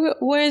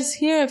 Whereas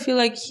here, I feel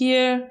like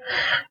here,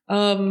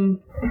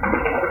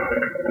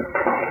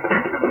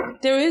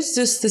 there is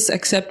just this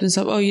acceptance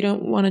of, you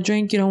don't want to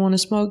drink, you don't want to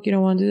smoke, you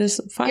don't want to do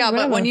this. Fine, yeah,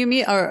 whatever. But when you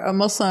meet a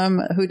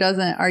Muslim who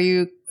doesn't,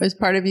 is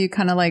part of you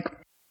kind of like,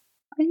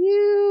 are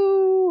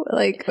you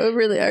like,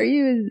 are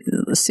you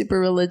a super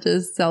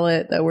religious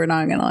zealot that we're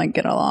not going to like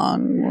get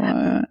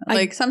along?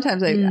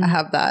 Sometimes I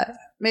have that.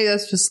 Maybe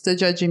that's just the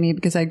judging me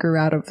because I grew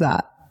out of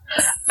that.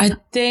 I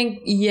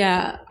think,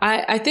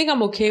 I think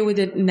I'm okay with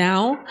it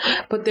now,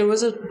 but there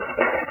was a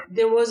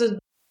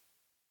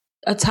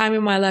time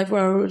in my life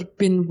where I would have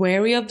been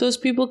wary of those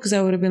people, because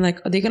I would have been like,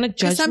 are they going to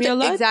judge me a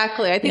lot?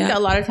 Exactly. I think that a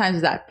lot of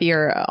times that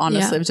fear,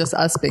 honestly, of just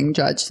us being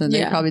judged, and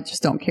they probably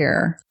just don't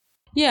care.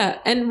 Yeah.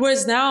 And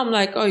whereas now I'm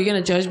like, you're going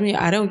to judge me?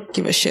 I don't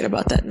give a shit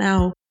about that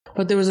now.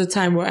 But there was a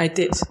time where I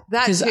did.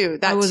 That too.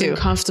 I wasn't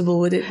comfortable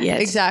with it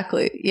yet.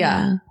 Exactly.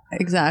 Yeah.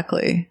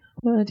 Exactly.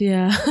 But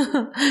yeah.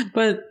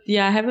 But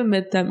yeah, I haven't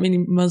met that many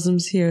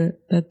Muslims here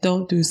that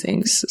don't do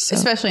things. So.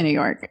 Especially in New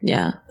York.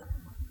 Yeah.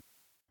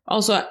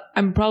 Also,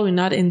 I'm probably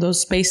not in those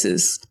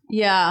spaces.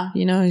 Yeah.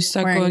 You know, you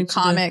start going to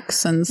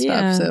comics and stuff.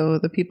 Yeah. So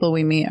the people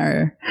we meet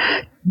are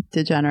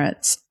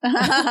degenerates.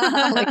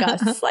 like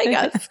us.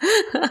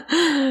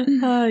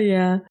 Oh,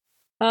 yeah.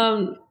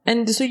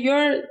 And so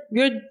you're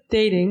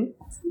dating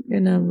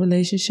in a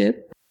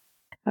relationship.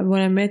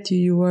 When I met you,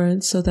 you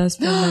weren't. So that's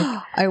been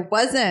like... I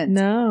wasn't.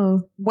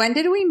 No. When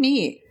did we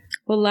meet?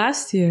 Well,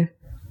 last year.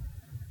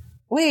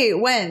 Wait,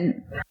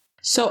 when?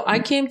 So I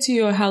came to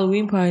your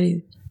Halloween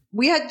party.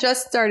 I had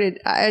just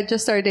started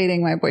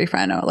dating my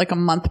boyfriend like a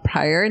month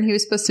prior, and he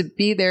was supposed to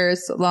be there.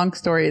 It's a long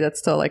story. That's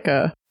still like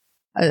a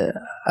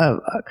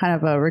kind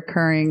of a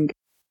recurring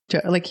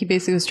joke. Like he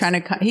basically was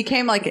trying to, he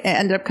came like, it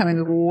ended up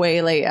coming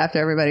way late after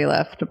everybody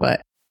left,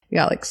 but he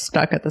got like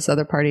stuck at this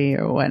other party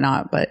or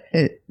whatnot. But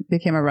it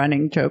became a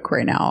running joke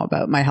right now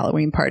about my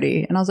Halloween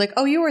party. And I was like,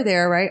 oh, you were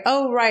there, right?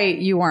 Oh, right.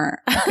 You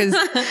weren't. But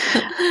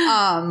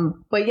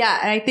yeah,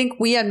 and I think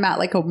we had met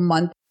like a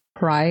month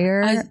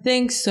prior. I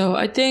think so.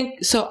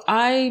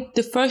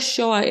 The first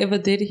show I ever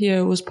did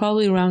here was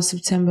probably around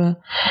September.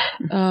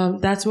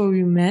 That's where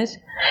we met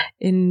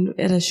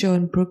at a show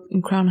in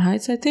Crown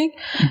Heights, I think.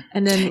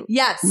 And then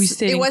we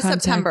stayed in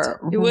contact.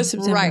 September. It was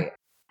September. Right.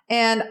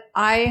 And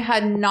I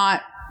had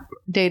not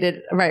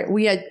dated. Right.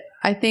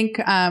 I think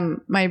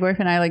my boyfriend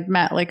and I like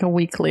met like a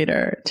week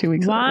later, 2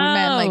 weeks later. We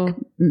met like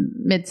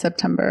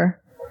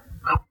mid-September.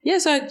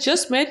 Yes, I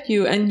just met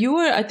you, and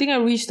I think I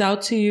reached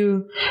out to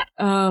you.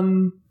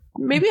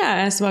 Maybe I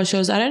asked about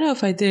shows. I don't know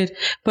if I did,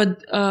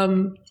 but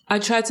I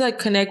tried to like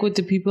connect with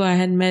the people I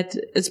had met,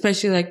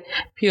 especially like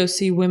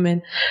POC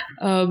women.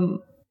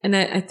 And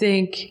I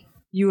think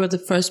you were the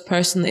first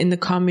person in the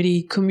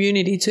comedy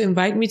community to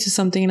invite me to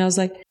something, and I was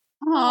like,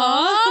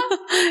 "Aww,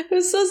 it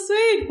was so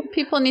sweet."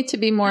 People need to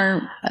be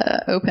more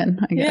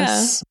open, I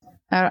guess.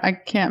 Yeah. I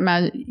can't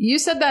imagine. You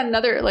said that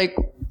another like.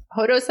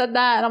 Hodo said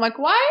that, and I'm like,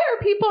 why are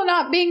people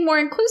not being more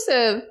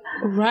inclusive?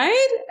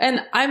 Right?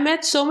 And I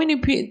met so many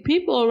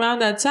people around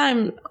that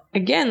time,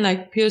 again,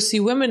 like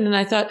POC women, and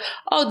I thought,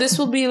 oh, this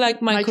will be like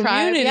my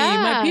community,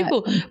 my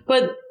people.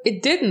 But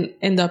it didn't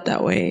end up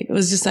that way. It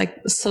was just like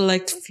a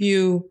select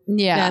few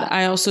that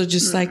I also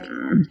just like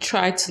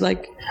tried to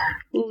like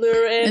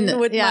lure in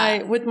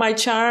with my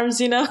charms,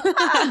 you know?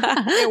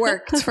 It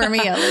worked for me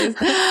at least.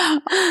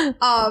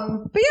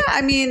 But yeah,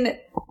 I mean,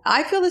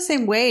 I feel the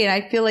same way. And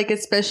I feel like,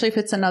 especially if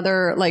it's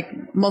another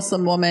like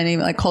Muslim woman,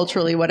 even like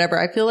culturally, whatever,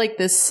 I feel like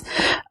this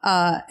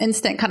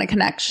instant kind of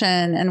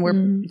connection, and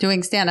we're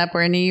doing stand up.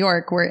 We're in New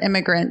York. We're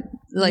immigrant.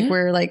 Like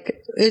we're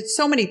like, it's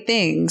so many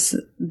things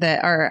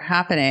that are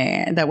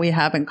happening that we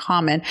have in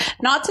common.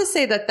 Not to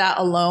say that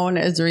alone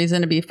is a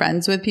reason to be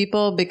friends with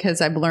people, because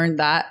I've learned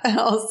that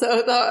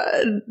also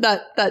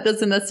that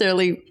doesn't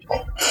necessarily,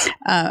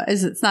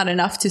 it's not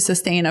enough to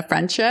sustain a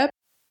friendship.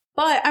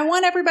 But I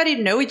want everybody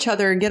to know each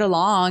other and get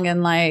along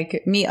and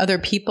like meet other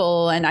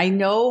people. And I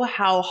know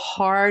how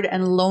hard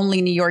and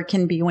lonely New York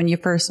can be when you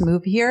first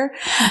move here.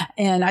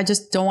 And I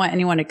just don't want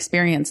anyone to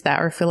experience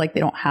that or feel like they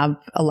don't have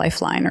a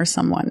lifeline or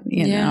someone,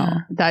 you know,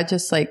 that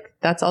just like,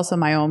 that's also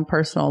my own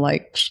personal,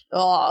 like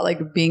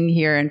being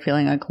here and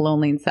feeling like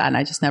lonely and sad. And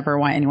I just never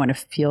want anyone to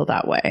feel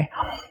that way.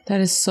 That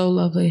is so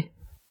lovely.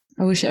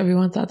 I wish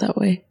everyone thought that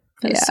way.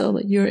 That's so,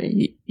 you're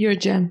a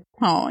gem.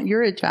 Oh,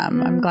 you're a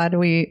gem. I'm glad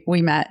we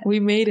met. We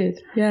made it.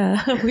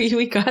 Yeah.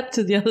 we got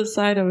to the other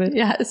side of it.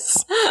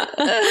 Yes.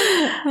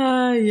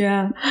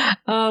 Yeah.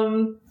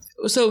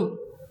 So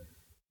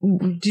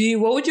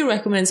what would you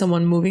recommend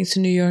someone moving to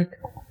New York?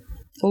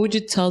 What would you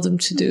tell them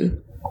to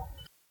do?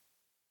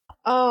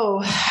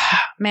 Oh,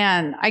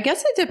 man. I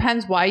guess it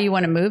depends why you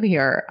want to move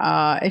here.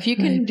 If you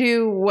can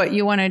do what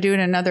you want to do in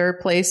another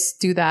place,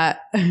 do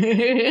that.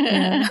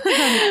 If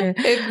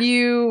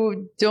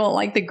you don't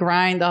like the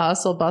grind, the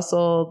hustle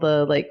bustle,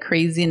 the like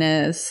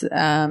craziness,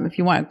 if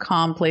you want a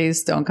calm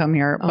place, don't come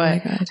here.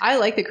 But I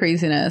like the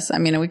craziness. I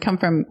mean, we come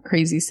from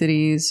crazy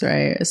cities,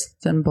 right?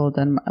 Istanbul,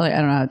 Denmark. Like, I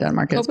don't know how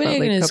Denmark is, but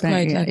like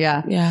Copenhagen.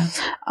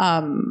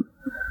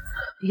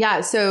 Yeah.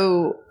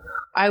 So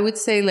I would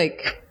say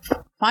like,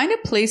 find a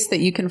place that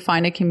you can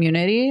find a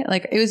community.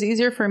 Like it was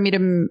easier for me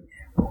to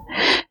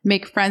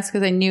make friends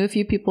because I knew a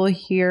few people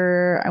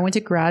here. I went to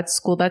grad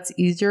school. That's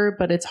easier,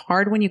 but it's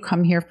hard when you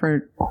come here if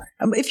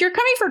you're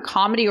coming for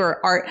comedy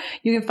or art,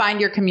 you can find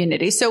your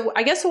community. So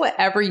I guess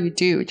whatever you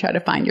do, try to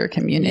find your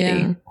community.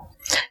 Yeah.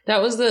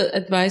 That was the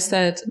advice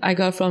that I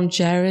got from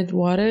Jared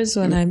Waters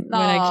when I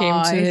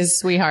came to his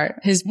sweetheart.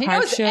 His he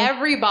part knows show.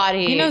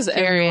 Everybody. He knows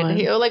everyone.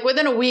 Like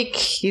within a week,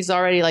 he's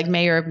already like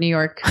mayor of New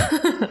York.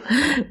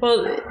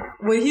 Well,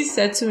 what he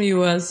said to me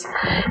was,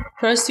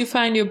 first you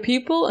find your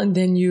people and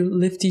then you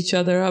lift each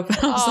other up. And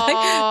I was like,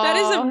 that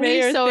is a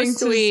mayor thing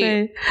to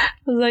say. I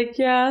was like,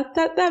 yeah,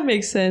 that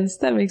makes sense.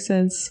 That makes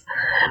sense.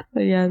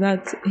 But yeah,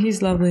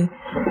 he's lovely.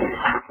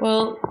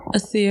 Well,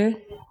 Atheer,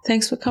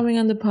 thanks for coming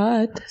on the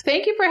pod.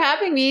 Thank you for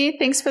having me.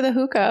 Thanks for the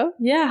hookah.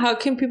 Yeah, how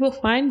can people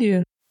find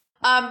you?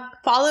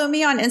 Follow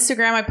me on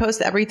Instagram. I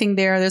post everything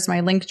there. There's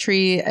my link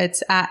tree.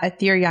 It's at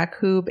Atheer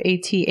Yacoub,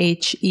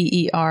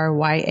 AtheerYacoub.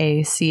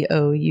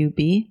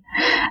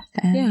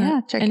 And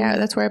yeah, check out.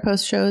 That's where I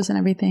post shows and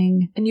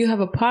everything. And you have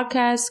a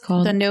podcast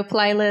called The No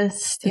Fly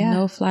List. The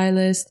No Fly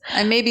List.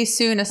 And maybe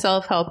soon a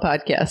self-help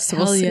podcast.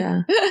 Hell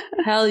yeah.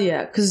 Hell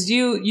yeah. Because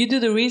you do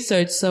the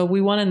research, so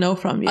we want to know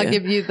from you. I'll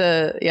give you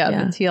the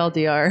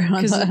TLDR.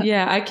 Because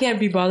I can't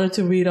be bothered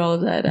to read all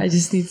of that. I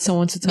just need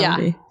someone to tell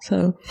me.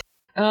 So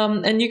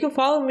and you can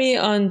follow me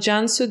on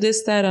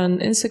Jansudistat on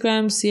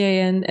Instagram,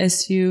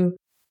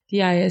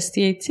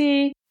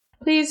 CANSUDISTAT.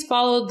 Please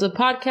follow the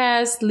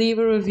podcast, leave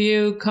a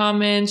review,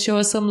 comment, show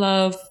us some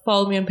love,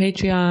 follow me on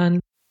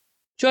Patreon,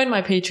 join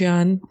my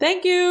Patreon.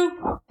 Thank you.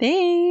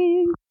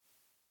 Thanks.